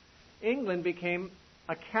churches. England became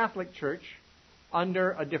a Catholic church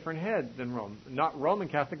under a different head than Rome. Not Roman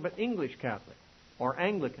Catholic, but English Catholic, or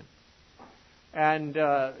Anglican. And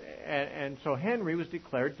so Henry was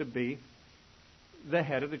declared to be the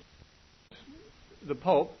head of the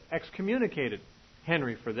Pope excommunicated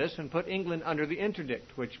Henry for this and put England under the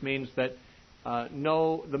interdict, which means that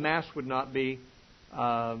the Mass would not be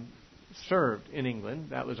served in England.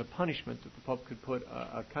 That was a punishment that the Pope could put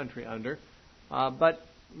a country under. But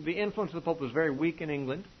the influence of the Pope was very weak in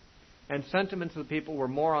England, and sentiments of the people were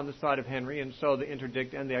more on the side of Henry, and so the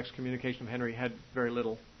interdict and the excommunication of Henry had very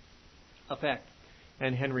little effect.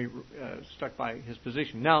 And Henry stuck by his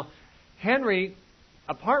position. Now, Henry,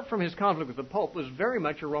 apart from his conflict with the Pope, was very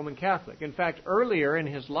much a Roman Catholic. In fact, earlier in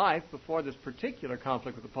his life, before this particular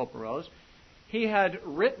conflict with the Pope arose, he had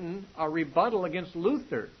written a rebuttal against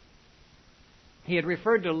Luther. He had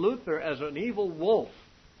referred to Luther as an evil wolf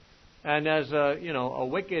and as a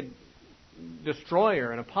wicked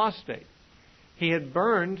destroyer and apostate. He had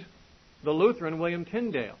burned the Lutheran William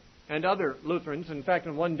Tyndale and other Lutherans. In fact,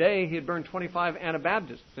 in one day he had burned 25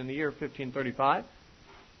 Anabaptists in the year 1535.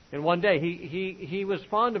 In one day, he was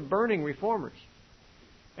fond of burning reformers,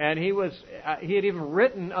 and he had even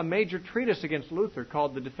written a major treatise against Luther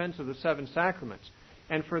called The Defense of the Seven Sacraments.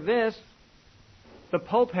 And for this, the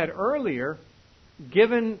Pope had earlier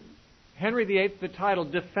given Henry VIII the title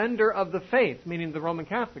Defender of the Faith, meaning the Roman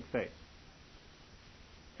Catholic faith.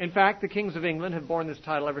 In fact, the kings of England have borne this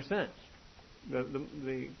title ever since.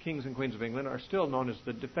 The kings and queens of England are still known as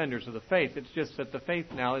the defenders of the faith. It's just that the faith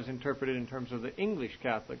now is interpreted in terms of the English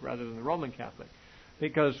Catholic rather than the Roman Catholic.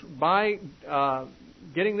 Because by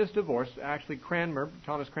getting this divorce, actually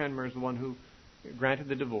Thomas Cranmer is the one who granted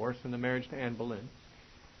the divorce and the marriage to Anne Boleyn.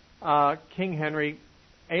 King Henry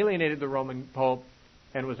alienated the Roman Pope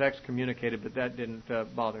and was excommunicated, but that didn't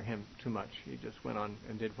bother him too much. He just went on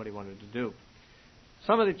and did what he wanted to do.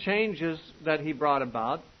 Some of the changes that he brought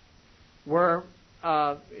about were,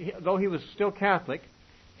 though he was still Catholic,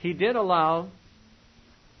 he did allow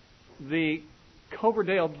the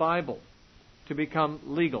Coverdale Bible to become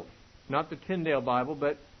legal. Not the Tyndale Bible,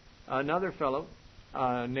 but another fellow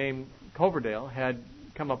named Coverdale had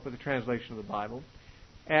come up with a translation of the Bible.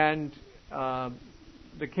 And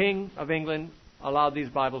the King of England allowed these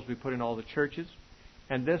Bibles to be put in all the churches.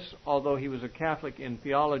 And this, although he was a Catholic in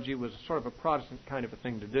theology, was sort of a Protestant kind of a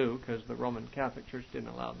thing to do, because the Roman Catholic Church didn't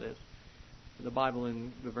allow this. The Bible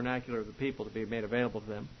in the vernacular of the people to be made available to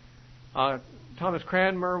them. Thomas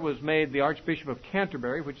Cranmer was made the Archbishop of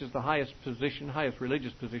Canterbury, which is the highest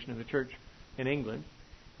religious position in the church in England.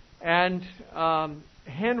 And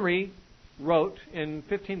Henry wrote in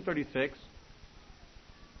 1536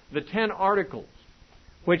 the 10 Articles,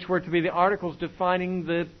 which were to be the articles defining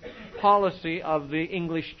the policy of the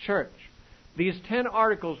English church. These 10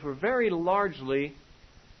 articles were very largely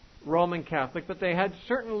Roman Catholic, but they had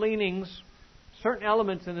certain leanings, certain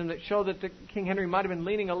elements in them that show that King Henry might have been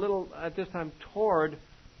leaning a little at this time toward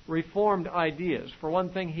Reformed ideas. For one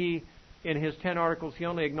thing, in his 10 articles, he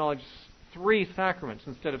only acknowledged 3 sacraments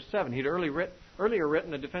instead of 7. He'd earlier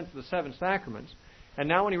written a defense of the 7 sacraments, and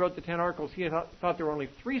now when he wrote the 10 articles, he thought there were only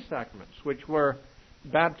 3 sacraments, which were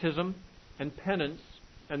baptism and penance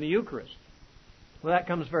and the Eucharist. Well, that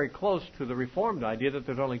comes very close to the Reformed idea that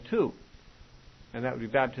there's only 2. And that would be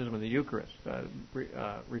baptism and the Eucharist.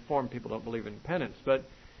 Reformed people don't believe in penance. But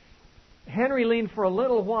Henry leaned for a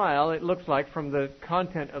little while, it looks like, from the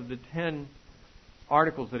content of the 10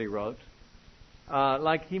 articles that he wrote,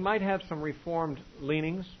 like he might have some Reformed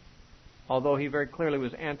leanings, although he very clearly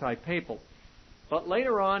was anti-papal. But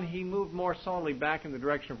later on, he moved more solidly back in the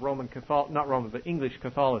direction of English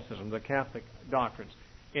Catholicism, the Catholic doctrines.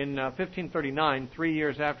 In 1539, 3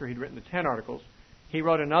 years after he'd written the 10 articles, he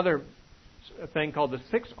wrote another thing called the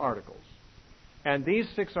 6 Articles. And these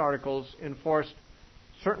 6 articles enforced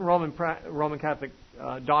certain Roman Catholic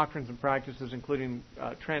doctrines and practices, including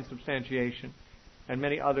transubstantiation and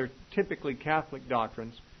many other typically Catholic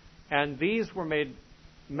doctrines. And these were made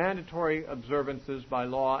mandatory observances by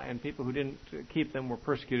law, and people who didn't keep them were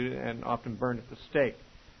persecuted and often burned at the stake.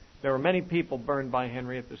 There were many people burned by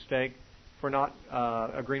Henry at the stake for not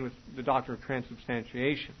agreeing with the doctrine of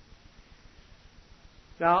transubstantiation.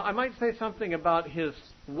 Now, I might say something about his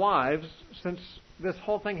wives, since this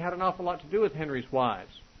whole thing had an awful lot to do with Henry's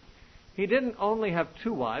wives. He didn't only have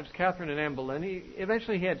 2 wives, Catherine and Anne Boleyn.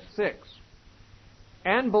 Eventually he had 6.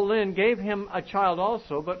 Anne Boleyn gave him a child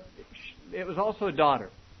also, but it was also a daughter.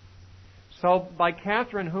 So by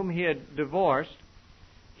Catherine, whom he had divorced,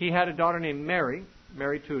 he had a daughter named Mary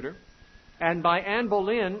Tudor. And by Anne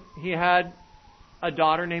Boleyn, he had a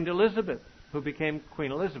daughter named Elizabeth, who became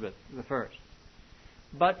Queen Elizabeth I.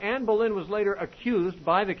 But Anne Boleyn was later accused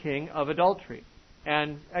by the king of adultery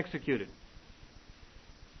and executed.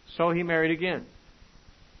 So he married again.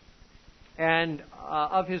 And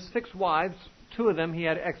of his 6 wives, 2 of them he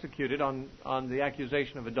had executed on the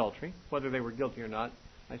accusation of adultery. Whether they were guilty or not,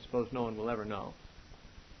 I suppose no one will ever know.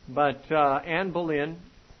 But Anne Boleyn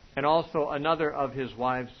and also another of his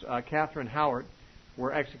wives, Catherine Howard,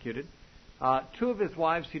 were executed. Two of his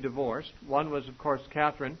wives he divorced. One was, of course,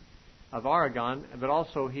 Catherine of Aragon, but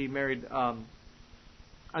also he married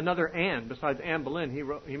another Anne. Besides Anne Boleyn,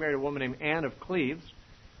 he married a woman named Anne of Cleves,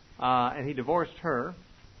 and he divorced her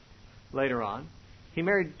later on. He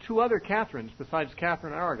married two other Catherines besides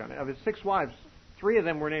Catherine of Aragon. Of his 6 wives, 3 of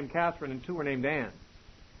them were named Catherine and 2 were named Anne.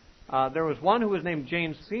 There was one who was named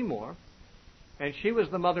Jane Seymour, and she was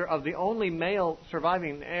the mother of the only male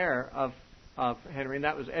surviving heir of Henry, and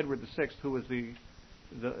that was Edward VI, who was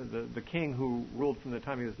the king who ruled from the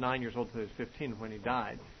time he was 9 years old to he was 15 when he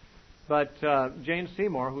died. But Jane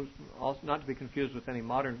Seymour, who's also not to be confused with any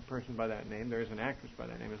modern person by that name, there is an actress by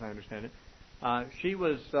that name, as I understand it.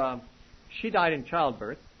 She died in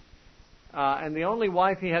childbirth, and the only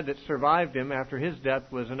wife he had that survived him after his death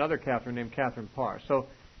was another Catherine named Catherine Parr. So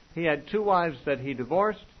he had 2 wives that he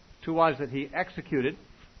divorced, 2 wives that he executed,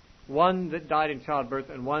 one that died in childbirth,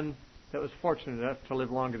 and one that was fortunate enough to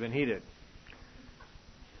live longer than he did.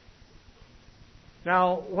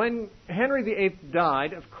 Now, when Henry VIII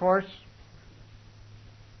died, of course,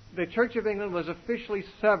 the Church of England was officially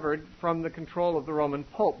severed from the control of the Roman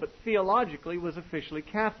Pope, but theologically was officially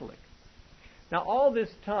Catholic. Now, all this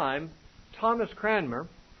time, Thomas Cranmer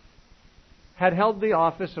had held the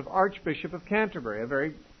office of Archbishop of Canterbury, a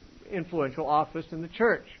very influential office in the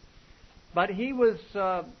church. But he was,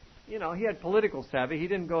 he had political savvy. He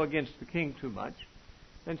didn't go against the king too much.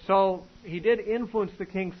 And so he did influence the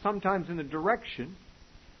king sometimes in the direction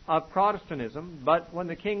of Protestantism, but when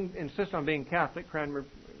the king insisted on being Catholic, Cranmer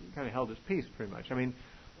kind of held his peace pretty much. I mean,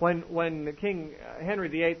 when the king, Henry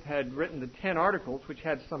VIII, had written the 10 Articles, which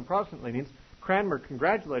had some Protestant leanings, Cranmer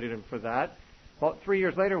congratulated him for that. About 3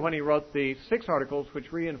 years later, when he wrote the 6 Articles,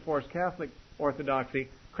 which reinforced Catholic orthodoxy,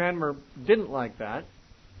 Cranmer didn't like that.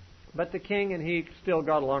 But the king and he still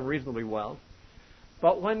got along reasonably well.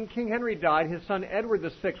 But when King Henry died, his son Edward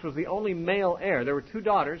VI was the only male heir. There were 2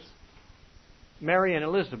 daughters, Mary and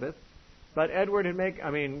Elizabeth, but Henry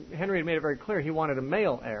had made it very clear he wanted a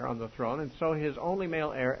male heir on the throne, and so his only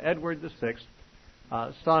male heir, Edward VI,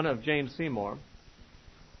 son of Jane Seymour,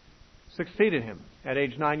 succeeded him at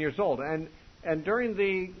age 9 years old. And during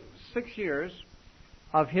the 6 years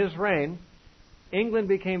of his reign, England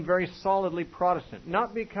became very solidly Protestant,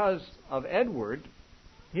 not because of Edward,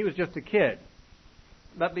 he was just a kid,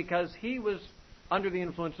 but because he was under the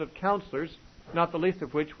influence of counselors, not the least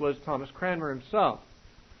of which was Thomas Cranmer himself.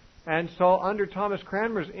 And so under Thomas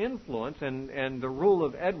Cranmer's influence and the rule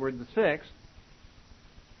of Edward VI,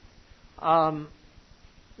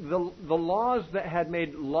 the laws that had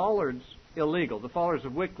made Lollards illegal, the followers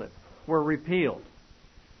of Wycliffe, were repealed.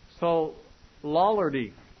 So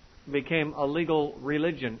Lollardy became a legal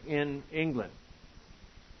religion in England,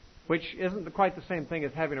 which isn't quite the same thing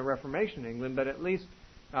as having a Reformation in England, but at least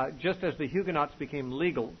just as the Huguenots became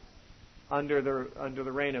legal under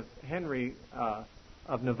the reign of Henry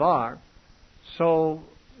of Navarre, so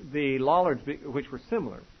the Lollards, which were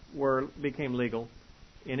similar, became legal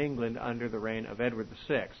in England under the reign of Edward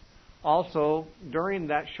VI. Also, during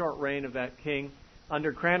that short reign of that king,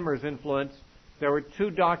 under Cranmer's influence, there were 2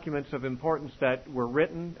 documents of importance that were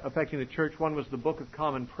written affecting the church. One was the Book of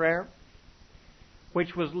Common Prayer,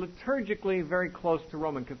 which was liturgically very close to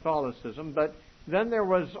Roman Catholicism, but then there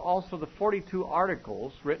was also the 42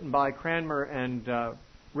 Articles written by Cranmer and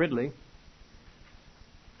Ridley.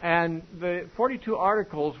 And the 42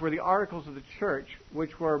 Articles were the Articles of the Church,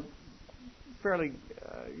 which were fairly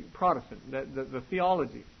Protestant. The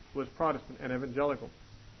theology was Protestant and evangelical.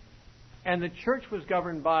 And the church was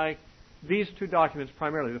governed by these 2 documents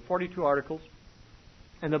primarily, the 42 Articles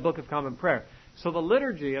and the Book of Common Prayer. So the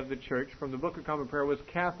liturgy of the church from the Book of Common Prayer was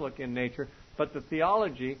Catholic in nature, but the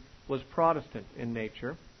theology was Protestant in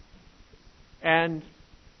nature. And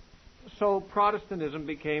so Protestantism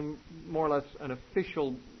became more or less an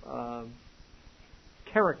official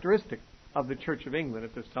characteristic of the Church of England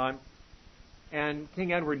at this time. And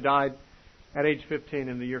King Edward died at age 15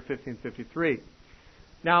 in the year 1553.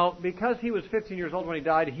 Now, because he was 15 years old when he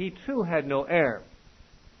died, he too had no heir.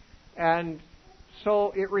 And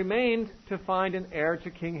so it remained to find an heir to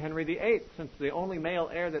King Henry VIII, since the only male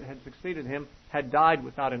heir that had succeeded him had died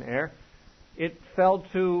without an heir. It fell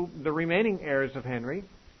to the remaining heirs of Henry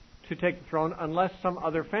to take the throne unless some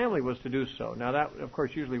other family was to do so. Now that, of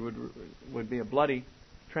course, usually would be a bloody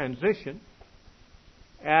transition.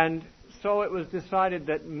 And so it was decided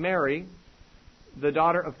that Mary, the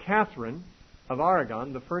daughter of Catherine of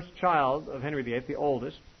Aragon, the first child of Henry VIII, the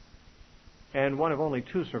oldest, and one of only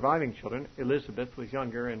 2 surviving children, Elizabeth was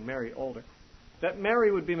younger and Mary older, that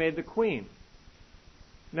Mary would be made the queen.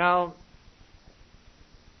 Now,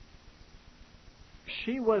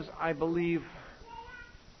 she was, I believe,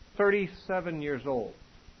 37 years old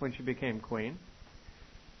when she became queen.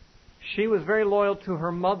 She was very loyal to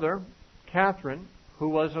her mother, Catherine, who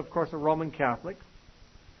was, of course, a Roman Catholic.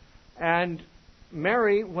 And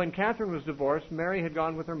Mary, when Catherine was divorced, Mary had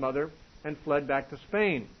gone with her mother and fled back to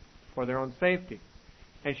Spain for their own safety.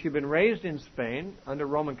 And she'd been raised in Spain under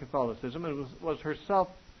Roman Catholicism and was herself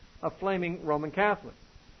a flaming Roman Catholic.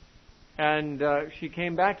 And she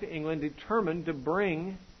came back to England determined to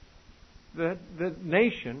bring the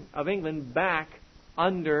nation of England back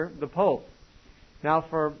under the Pope. Now,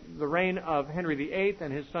 for the reign of Henry VIII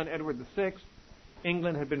and his son Edward VI,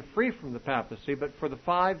 England had been free from the papacy, but for the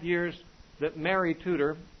 5 years that Mary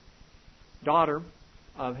Tudor, daughter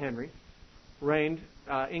of Henry, reigned,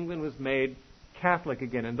 England was made Catholic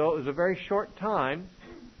again. And though it was a very short time,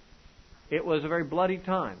 it was a very bloody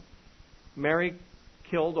time. Mary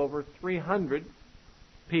killed over 300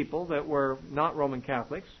 people that were not Roman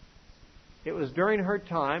Catholics. It was during her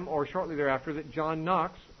time, or shortly thereafter, that John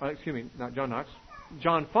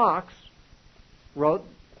Fox wrote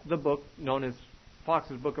the book known as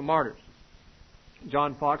Fox's Book of Martyrs.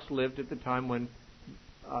 John Fox lived at the time when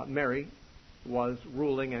Mary was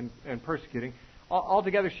ruling and persecuting.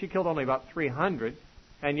 Altogether, she killed only about 300,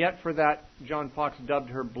 and yet for that, John Fox dubbed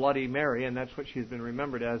her Bloody Mary, and that's what she's been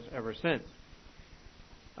remembered as ever since.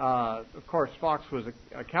 Of course, Fox was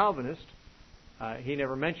a Calvinist. He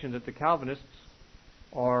never mentioned that the Calvinists,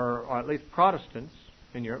 or at least Protestants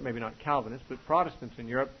in Europe, maybe not Calvinists, but Protestants in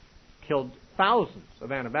Europe, killed thousands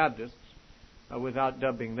of Anabaptists without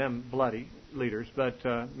dubbing them bloody leaders. But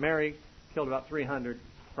Mary killed about 300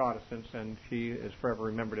 Protestants, and she is forever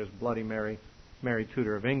remembered as Bloody Mary, Mary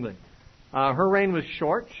Tudor of England. Her reign was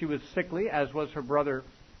short. She was sickly, as was her brother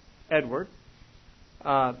Edward.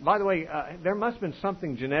 By the way, there must have been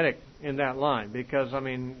something genetic in that line, because,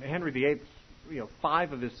 Henry VIII,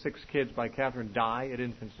 5 of his 6 kids by Catherine die at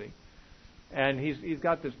infancy. And he's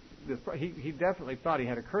got this he definitely thought he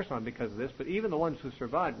had a curse on him because of this, but even the ones who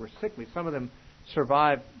survived were sickly. Some of them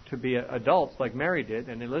survived to be adults, like Mary did,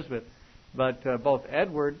 and Elizabeth, but both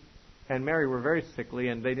Edward and Mary were very sickly,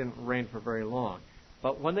 and they didn't reign for very long.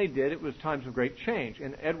 But when they did, it was times of great change.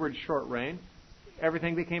 In Edward's short reign,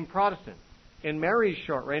 everything became Protestant. In Mary's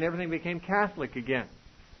short reign, everything became Catholic again.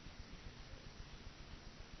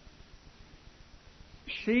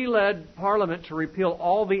 She led Parliament to repeal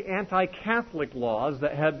all the anti-Catholic laws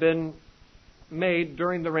that had been made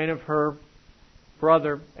during the reign of her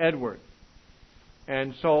brother Edward.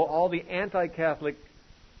 And so all the anti-Catholic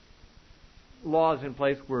laws in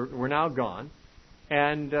place were now gone,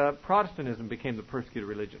 and Protestantism became the persecuted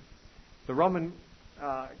religion. The Roman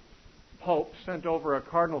Pope sent over a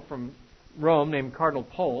cardinal from Rome named Cardinal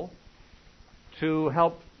Pole to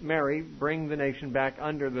help Mary bring the nation back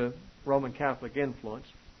under the Roman Catholic influence.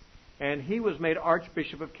 And he was made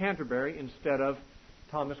Archbishop of Canterbury instead of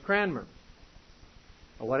Thomas Cranmer.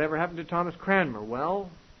 Well, whatever happened to Thomas Cranmer? Well,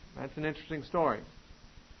 that's an interesting story.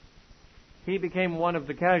 He became one of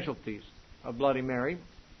the casualties of Bloody Mary.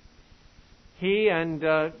 He and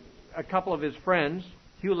a couple of his friends,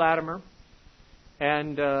 Hugh Latimer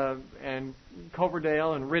and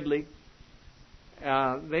Coverdale and Ridley,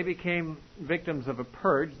 they became victims of a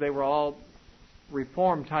purge. They were all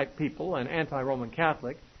Reform-type people and anti-Roman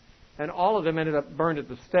Catholic, and all of them ended up burned at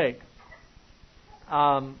the stake.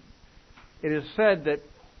 It is said that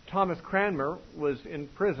Thomas Cranmer was in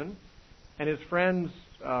prison, and his friends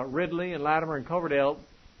Ridley and Latimer and Coverdale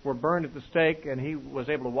were burned at the stake, and he was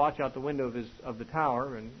able to watch out the window of the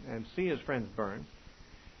tower and see his friends burn.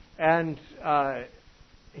 And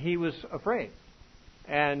he was afraid.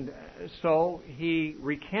 And so he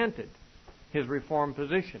recanted his Reformed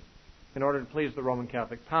position in order to please the Roman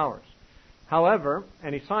Catholic powers. However,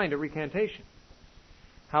 and he signed a recantation.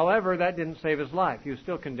 However, that didn't save his life. He was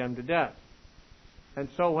still condemned to death. And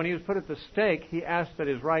so when he was put at the stake, he asked that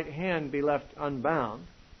his right hand be left unbound.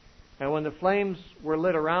 And when the flames were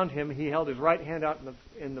lit around him, he held his right hand out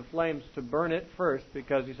in the flames to burn it first,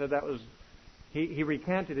 because he said that was, he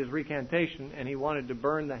recanted his recantation, and he wanted to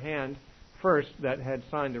burn the hand first that had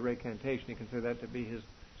signed the recantation. He considered that to be his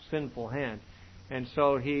sinful hand. And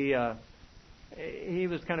so he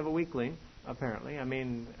was kind of a weakling, apparently.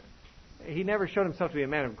 He never showed himself to be a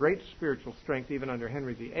man of great spiritual strength, even under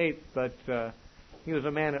Henry VIII, but he was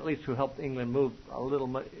a man at least who helped England move a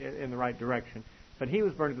little in the right direction. But he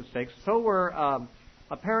was burned at the stake. So were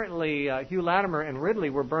apparently Hugh Latimer and Ridley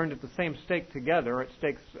were burned at the same stake together, or at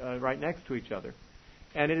stakes right next to each other.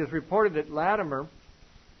 And it is reported that Latimer,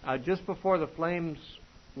 just before the flames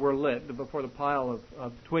were lit, before the pile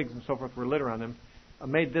of twigs and so forth were lit around them,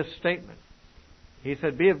 made this statement. He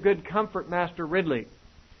said, "Be of good comfort, Master Ridley.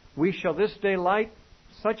 We shall this day light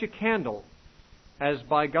such a candle as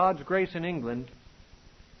by God's grace in England,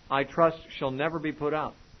 I trust, shall never be put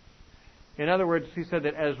out." In other words, he said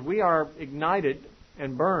that as we are ignited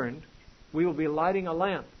and burned, we will be lighting a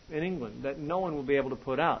lamp in England that no one will be able to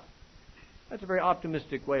put out. That's a very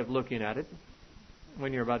optimistic way of looking at it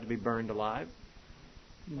when you're about to be burned alive.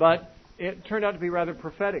 But it turned out to be rather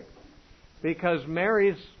prophetic, because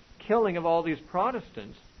Mary's killing of all these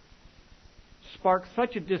Protestants sparked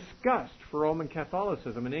such a disgust for Roman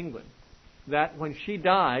Catholicism in England that when she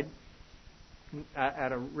died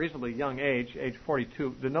at a reasonably young age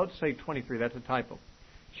 42, the notes say 23, that's a typo.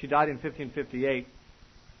 She died in 1558,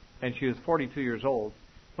 and she was 42 years old.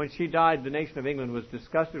 When she died, the nation of England was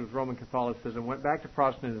disgusted with Roman Catholicism, went back to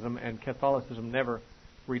Protestantism, and Catholicism never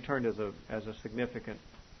returned as a significant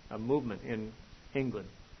movement in England.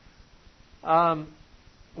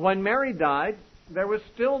 When Mary died, there was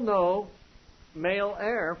still no male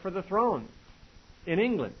heir for the throne in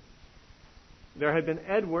England. There had been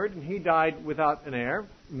Edward, and he died without an heir.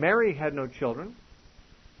 Mary had no children,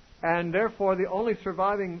 and therefore the only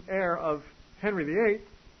surviving heir of Henry VIII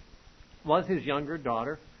was his younger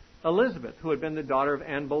daughter, Elizabeth, who had been the daughter of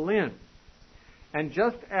Anne Boleyn. And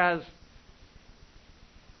just as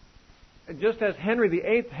Henry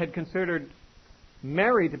VIII had considered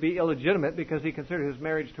Mary to be illegitimate because he considered his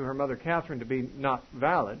marriage to her mother Catherine to be not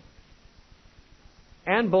valid,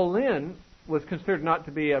 Anne Boleyn was considered not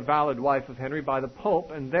to be a valid wife of Henry by the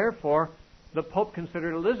Pope, and therefore the Pope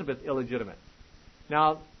considered Elizabeth illegitimate.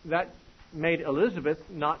 Now, that made Elizabeth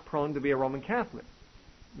not prone to be a Roman Catholic,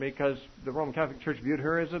 because the Roman Catholic Church viewed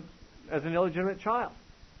her as an illegitimate child.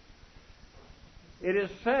 It is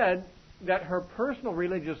said that her personal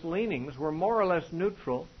religious leanings were more or less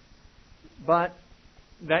neutral, but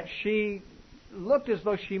that she looked as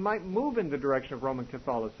though she might move in the direction of Roman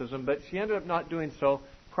Catholicism, but she ended up not doing so,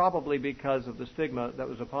 probably because of the stigma that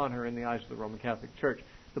was upon her in the eyes of the Roman Catholic Church.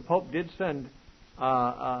 The Pope did send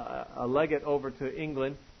a legate over to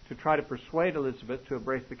England to try to persuade Elizabeth to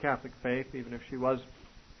embrace the Catholic faith, even if she was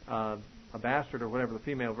a bastard or whatever the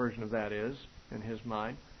female version of that is in his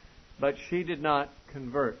mind. But she did not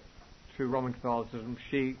convert to Roman Catholicism.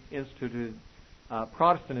 She instituted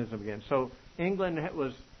Protestantism again. So England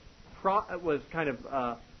was kind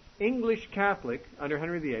of English Catholic under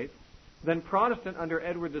Henry VIII, then Protestant under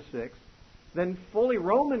Edward VI, then fully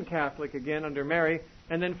Roman Catholic again under Mary,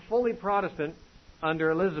 and then fully Protestant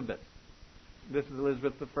under Elizabeth. This is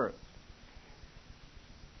Elizabeth I.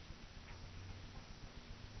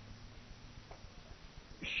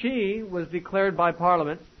 She was declared by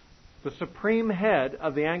Parliament the supreme head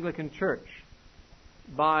of the Anglican Church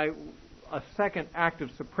by a second act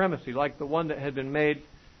of supremacy, like the one that had been made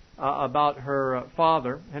about her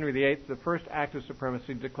father, Henry VIII. The first act of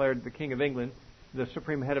supremacy declared the King of England the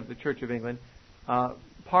supreme head of the Church of England.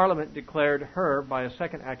 Parliament declared her, by a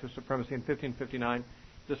second act of supremacy in 1559,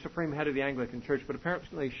 the supreme head of the Anglican Church, but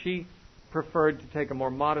apparently she preferred to take a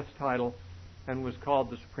more modest title and was called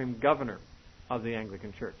the supreme governor of the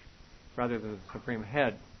Anglican Church, rather than the supreme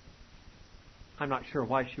head. I'm not sure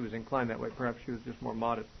why she was inclined that way. Perhaps she was just more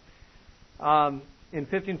modest. In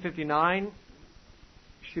 1559,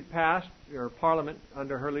 she passed, or Parliament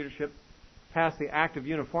under her leadership, passed the Act of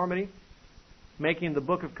Uniformity, making the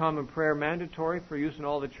Book of Common Prayer mandatory for use in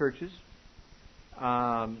all the churches.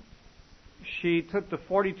 She took the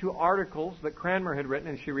 42 articles that Cranmer had written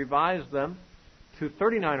and she revised them to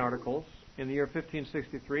 39 articles in the year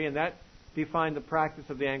 1563, and that defined the practice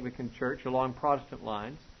of the Anglican Church along Protestant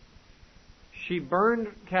lines. She burned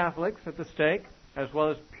Catholics at the stake, as well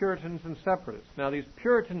as Puritans and Separatists. Now, these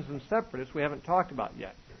Puritans and Separatists we haven't talked about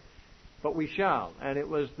yet, but we shall. And it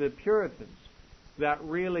was the Puritans that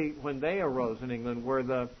really, when they arose in England, were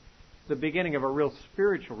the beginning of a real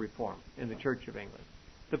spiritual reform in the Church of England.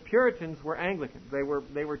 The Puritans were Anglicans. They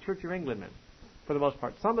were Church of England men, for the most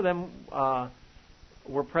part. Some of them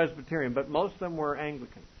were Presbyterian, but most of them were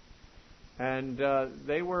Anglican. And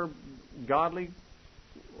they were godly,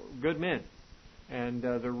 good men. And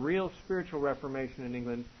the real spiritual reformation in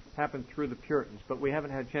England happened through the Puritans. But we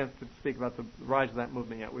haven't had a chance to speak about the rise of that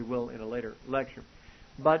movement yet. We will in a later lecture.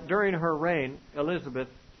 But during her reign, Elizabeth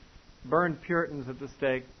burned Puritans at the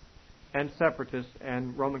stake, and Separatists,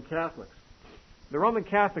 and Roman Catholics. The Roman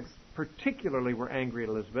Catholics particularly were angry at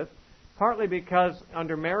Elizabeth, partly because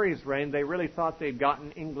under Mary's reign they really thought they'd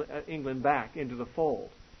gotten England back into the fold.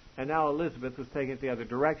 And now Elizabeth was taking it the other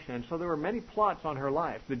direction. And so there were many plots on her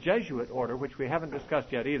life. The Jesuit order, which we haven't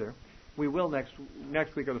discussed yet either, we will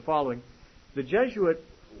next week or the following. The Jesuit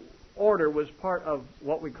order was part of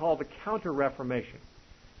what we call the Counter-Reformation.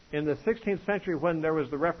 in the 16th century, when there was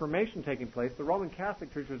the Reformation taking place, the Roman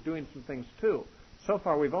Catholic Church was doing some things too. So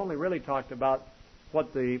far, we've only really talked about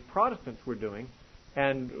what the Protestants were doing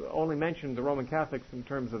and only mentioned the Roman Catholics in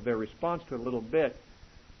terms of their response to it a little bit.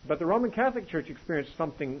 But the Roman Catholic Church experienced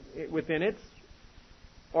something within its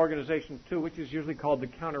organization too, which is usually called the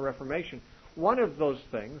Counter-Reformation. One of those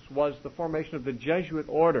things was the formation of the Jesuit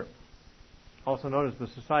order, also known as the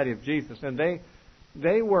Society of Jesus. And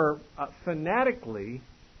they were fanatically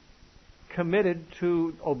committed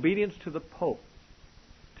to obedience to the Pope,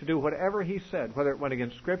 to do whatever he said, whether it went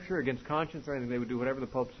against Scripture, against conscience, or anything. They would do whatever the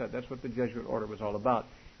Pope said. That's what the Jesuit order was all about.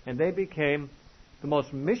 And they became the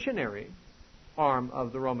most missionary arm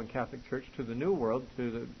of the Roman Catholic Church to the New World,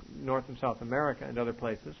 to the North and South America and other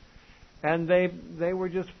places. And they were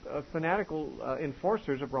just fanatical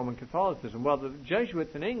enforcers of Roman Catholicism. Well, the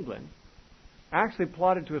Jesuits in England actually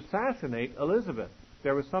plotted to assassinate Elizabeth.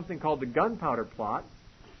 There was something called the Gunpowder Plot,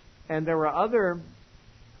 and there were other...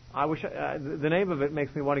 the name of it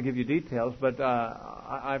makes me want to give you details, but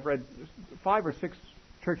I've read 5 or 6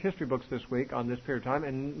 church history books this week on this period of time,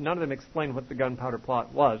 and none of them explain what the Gunpowder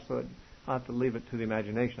Plot was, so I'll have to leave it to the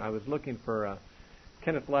imagination. I was looking for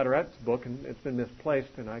Kenneth Latteret's book, and it's been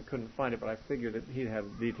misplaced, and I couldn't find it, but I figured that he'd have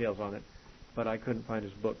details on it, but I couldn't find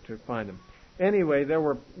his book to find them. Anyway, there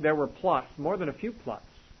were plots, more than a few plots,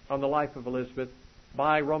 on the life of Elizabeth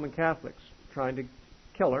by Roman Catholics, trying to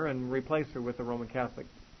kill her and replace her with a Roman Catholic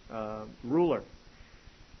ruler.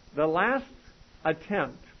 The last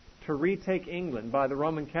attempt to retake England by the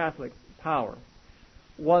Roman Catholic power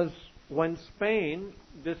was when Spain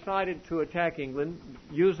decided to attack England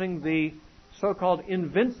using the so-called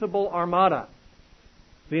Invincible Armada.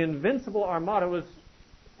 The Invincible Armada was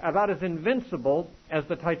about as invincible as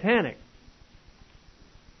the Titanic.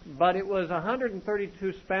 But it was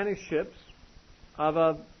 132 Spanish ships of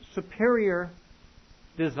a superior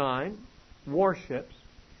design, warships,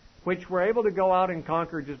 which were able to go out and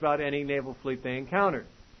conquer just about any naval fleet they encountered.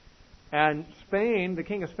 And Spain, the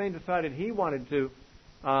King of Spain, decided he wanted to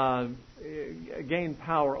gain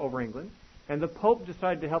power over England. And the Pope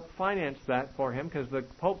decided to help finance that for him, because the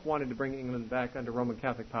Pope wanted to bring England back under Roman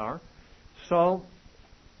Catholic power. So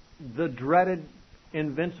the dreaded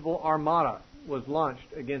Invincible Armada was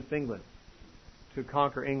launched against England to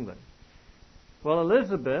conquer England. Well,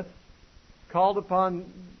 Elizabeth called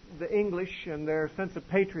upon the English and their sense of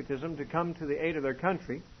patriotism to come to the aid of their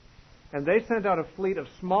country, and they sent out a fleet of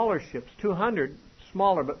smaller ships, 200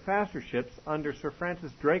 smaller but faster ships under Sir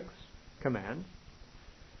Francis Drake's command,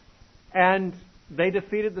 and they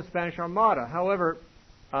defeated the Spanish Armada. However,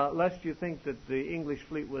 lest you think that the English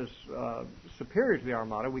fleet was superior to the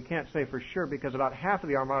Armada, we can't say for sure, because about half of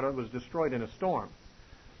the Armada was destroyed in a storm,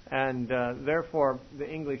 and therefore the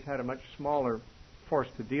English had a much smaller force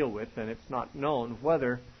to deal with, and it's not known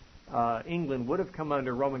whether England would have come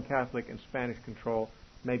under Roman Catholic and Spanish control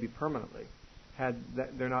maybe permanently had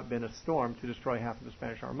there not been a storm to destroy half of the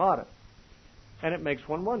Spanish Armada. And it makes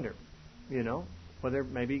one wonder, whether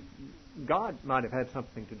maybe God might have had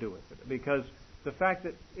something to do with it, because the fact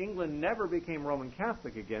that England never became Roman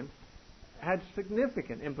Catholic again had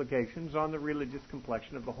significant implications on the religious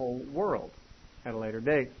complexion of the whole world at a later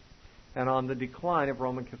date, and on the decline of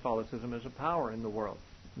Roman Catholicism as a power in the world.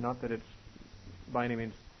 Not that it's by any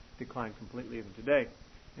means declined completely even today.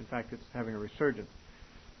 In fact, it's having a resurgence.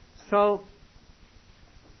 So,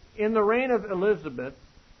 in the reign of Elizabeth,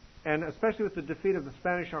 and especially with the defeat of the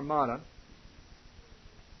Spanish Armada,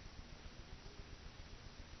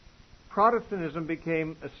 Protestantism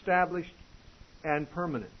became established and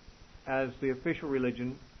permanent as the official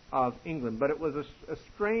religion of England. But it was a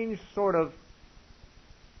strange sort of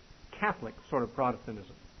Catholic sort of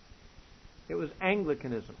Protestantism. It was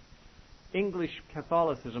Anglicanism, English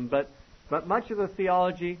Catholicism, but much of the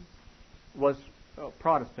theology was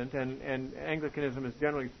Protestant, and Anglicanism is,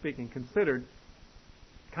 generally speaking, considered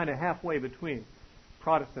kind of halfway between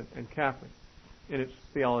Protestant and Catholic in its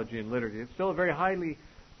theology and liturgy. It's still a very highly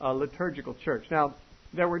liturgical church. Now,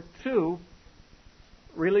 there were 2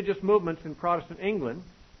 religious movements in Protestant England,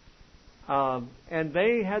 and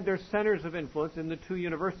they had their centers of influence in the 2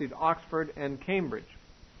 universities, Oxford and Cambridge.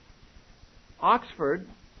 Oxford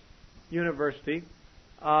University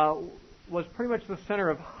was pretty much the center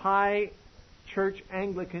of high church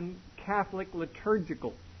Anglican Catholic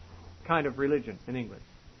liturgical kind of religion in England,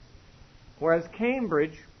 whereas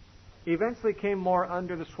Cambridge eventually came more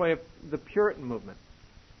under the sway of the Puritan movement,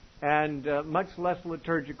 and much less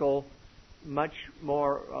liturgical, much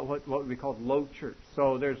more what would be called low church.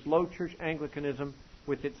 So there's low church Anglicanism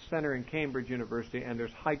with its center in Cambridge University, and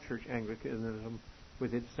there's high church Anglicanism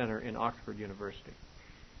with its center in Oxford University.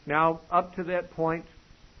 Now, up to that point,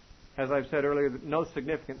 as I've said earlier, that no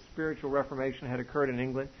significant spiritual reformation had occurred in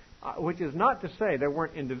England, which is not to say there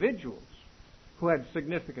weren't individuals who had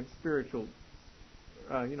significant spiritual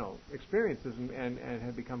experiences and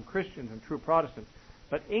had become Christians and true Protestants.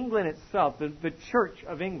 But England itself, the Church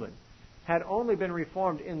of England, had only been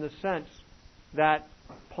reformed in the sense that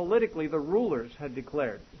politically the rulers had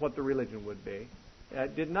declared what the religion would be.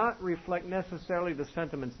 It did not reflect necessarily the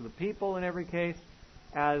sentiments of the people in every case,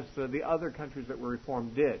 as the other countries that were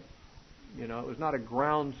reformed did. It was not a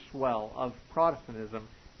groundswell of Protestantism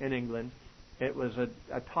in England. It was a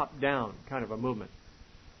top-down kind of a movement.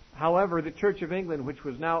 However, the Church of England, which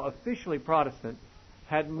was now officially Protestant,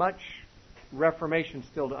 had much reformation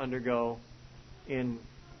still to undergo in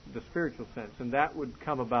the spiritual sense, and that would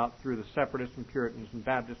come about through the Separatists and Puritans and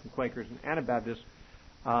Baptists and Quakers and Anabaptists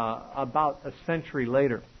about a century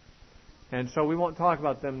later. And so we won't talk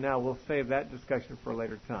about them now. We'll save that discussion for a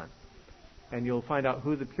later time. And you'll find out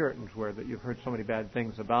who the Puritans were that you've heard so many bad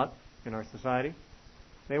things about in our society.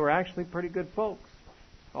 They were actually pretty good folks,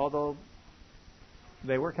 although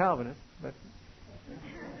they were Calvinists, but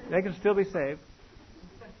they can still be saved.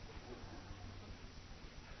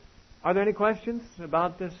 Are there any questions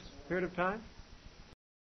about this period of time?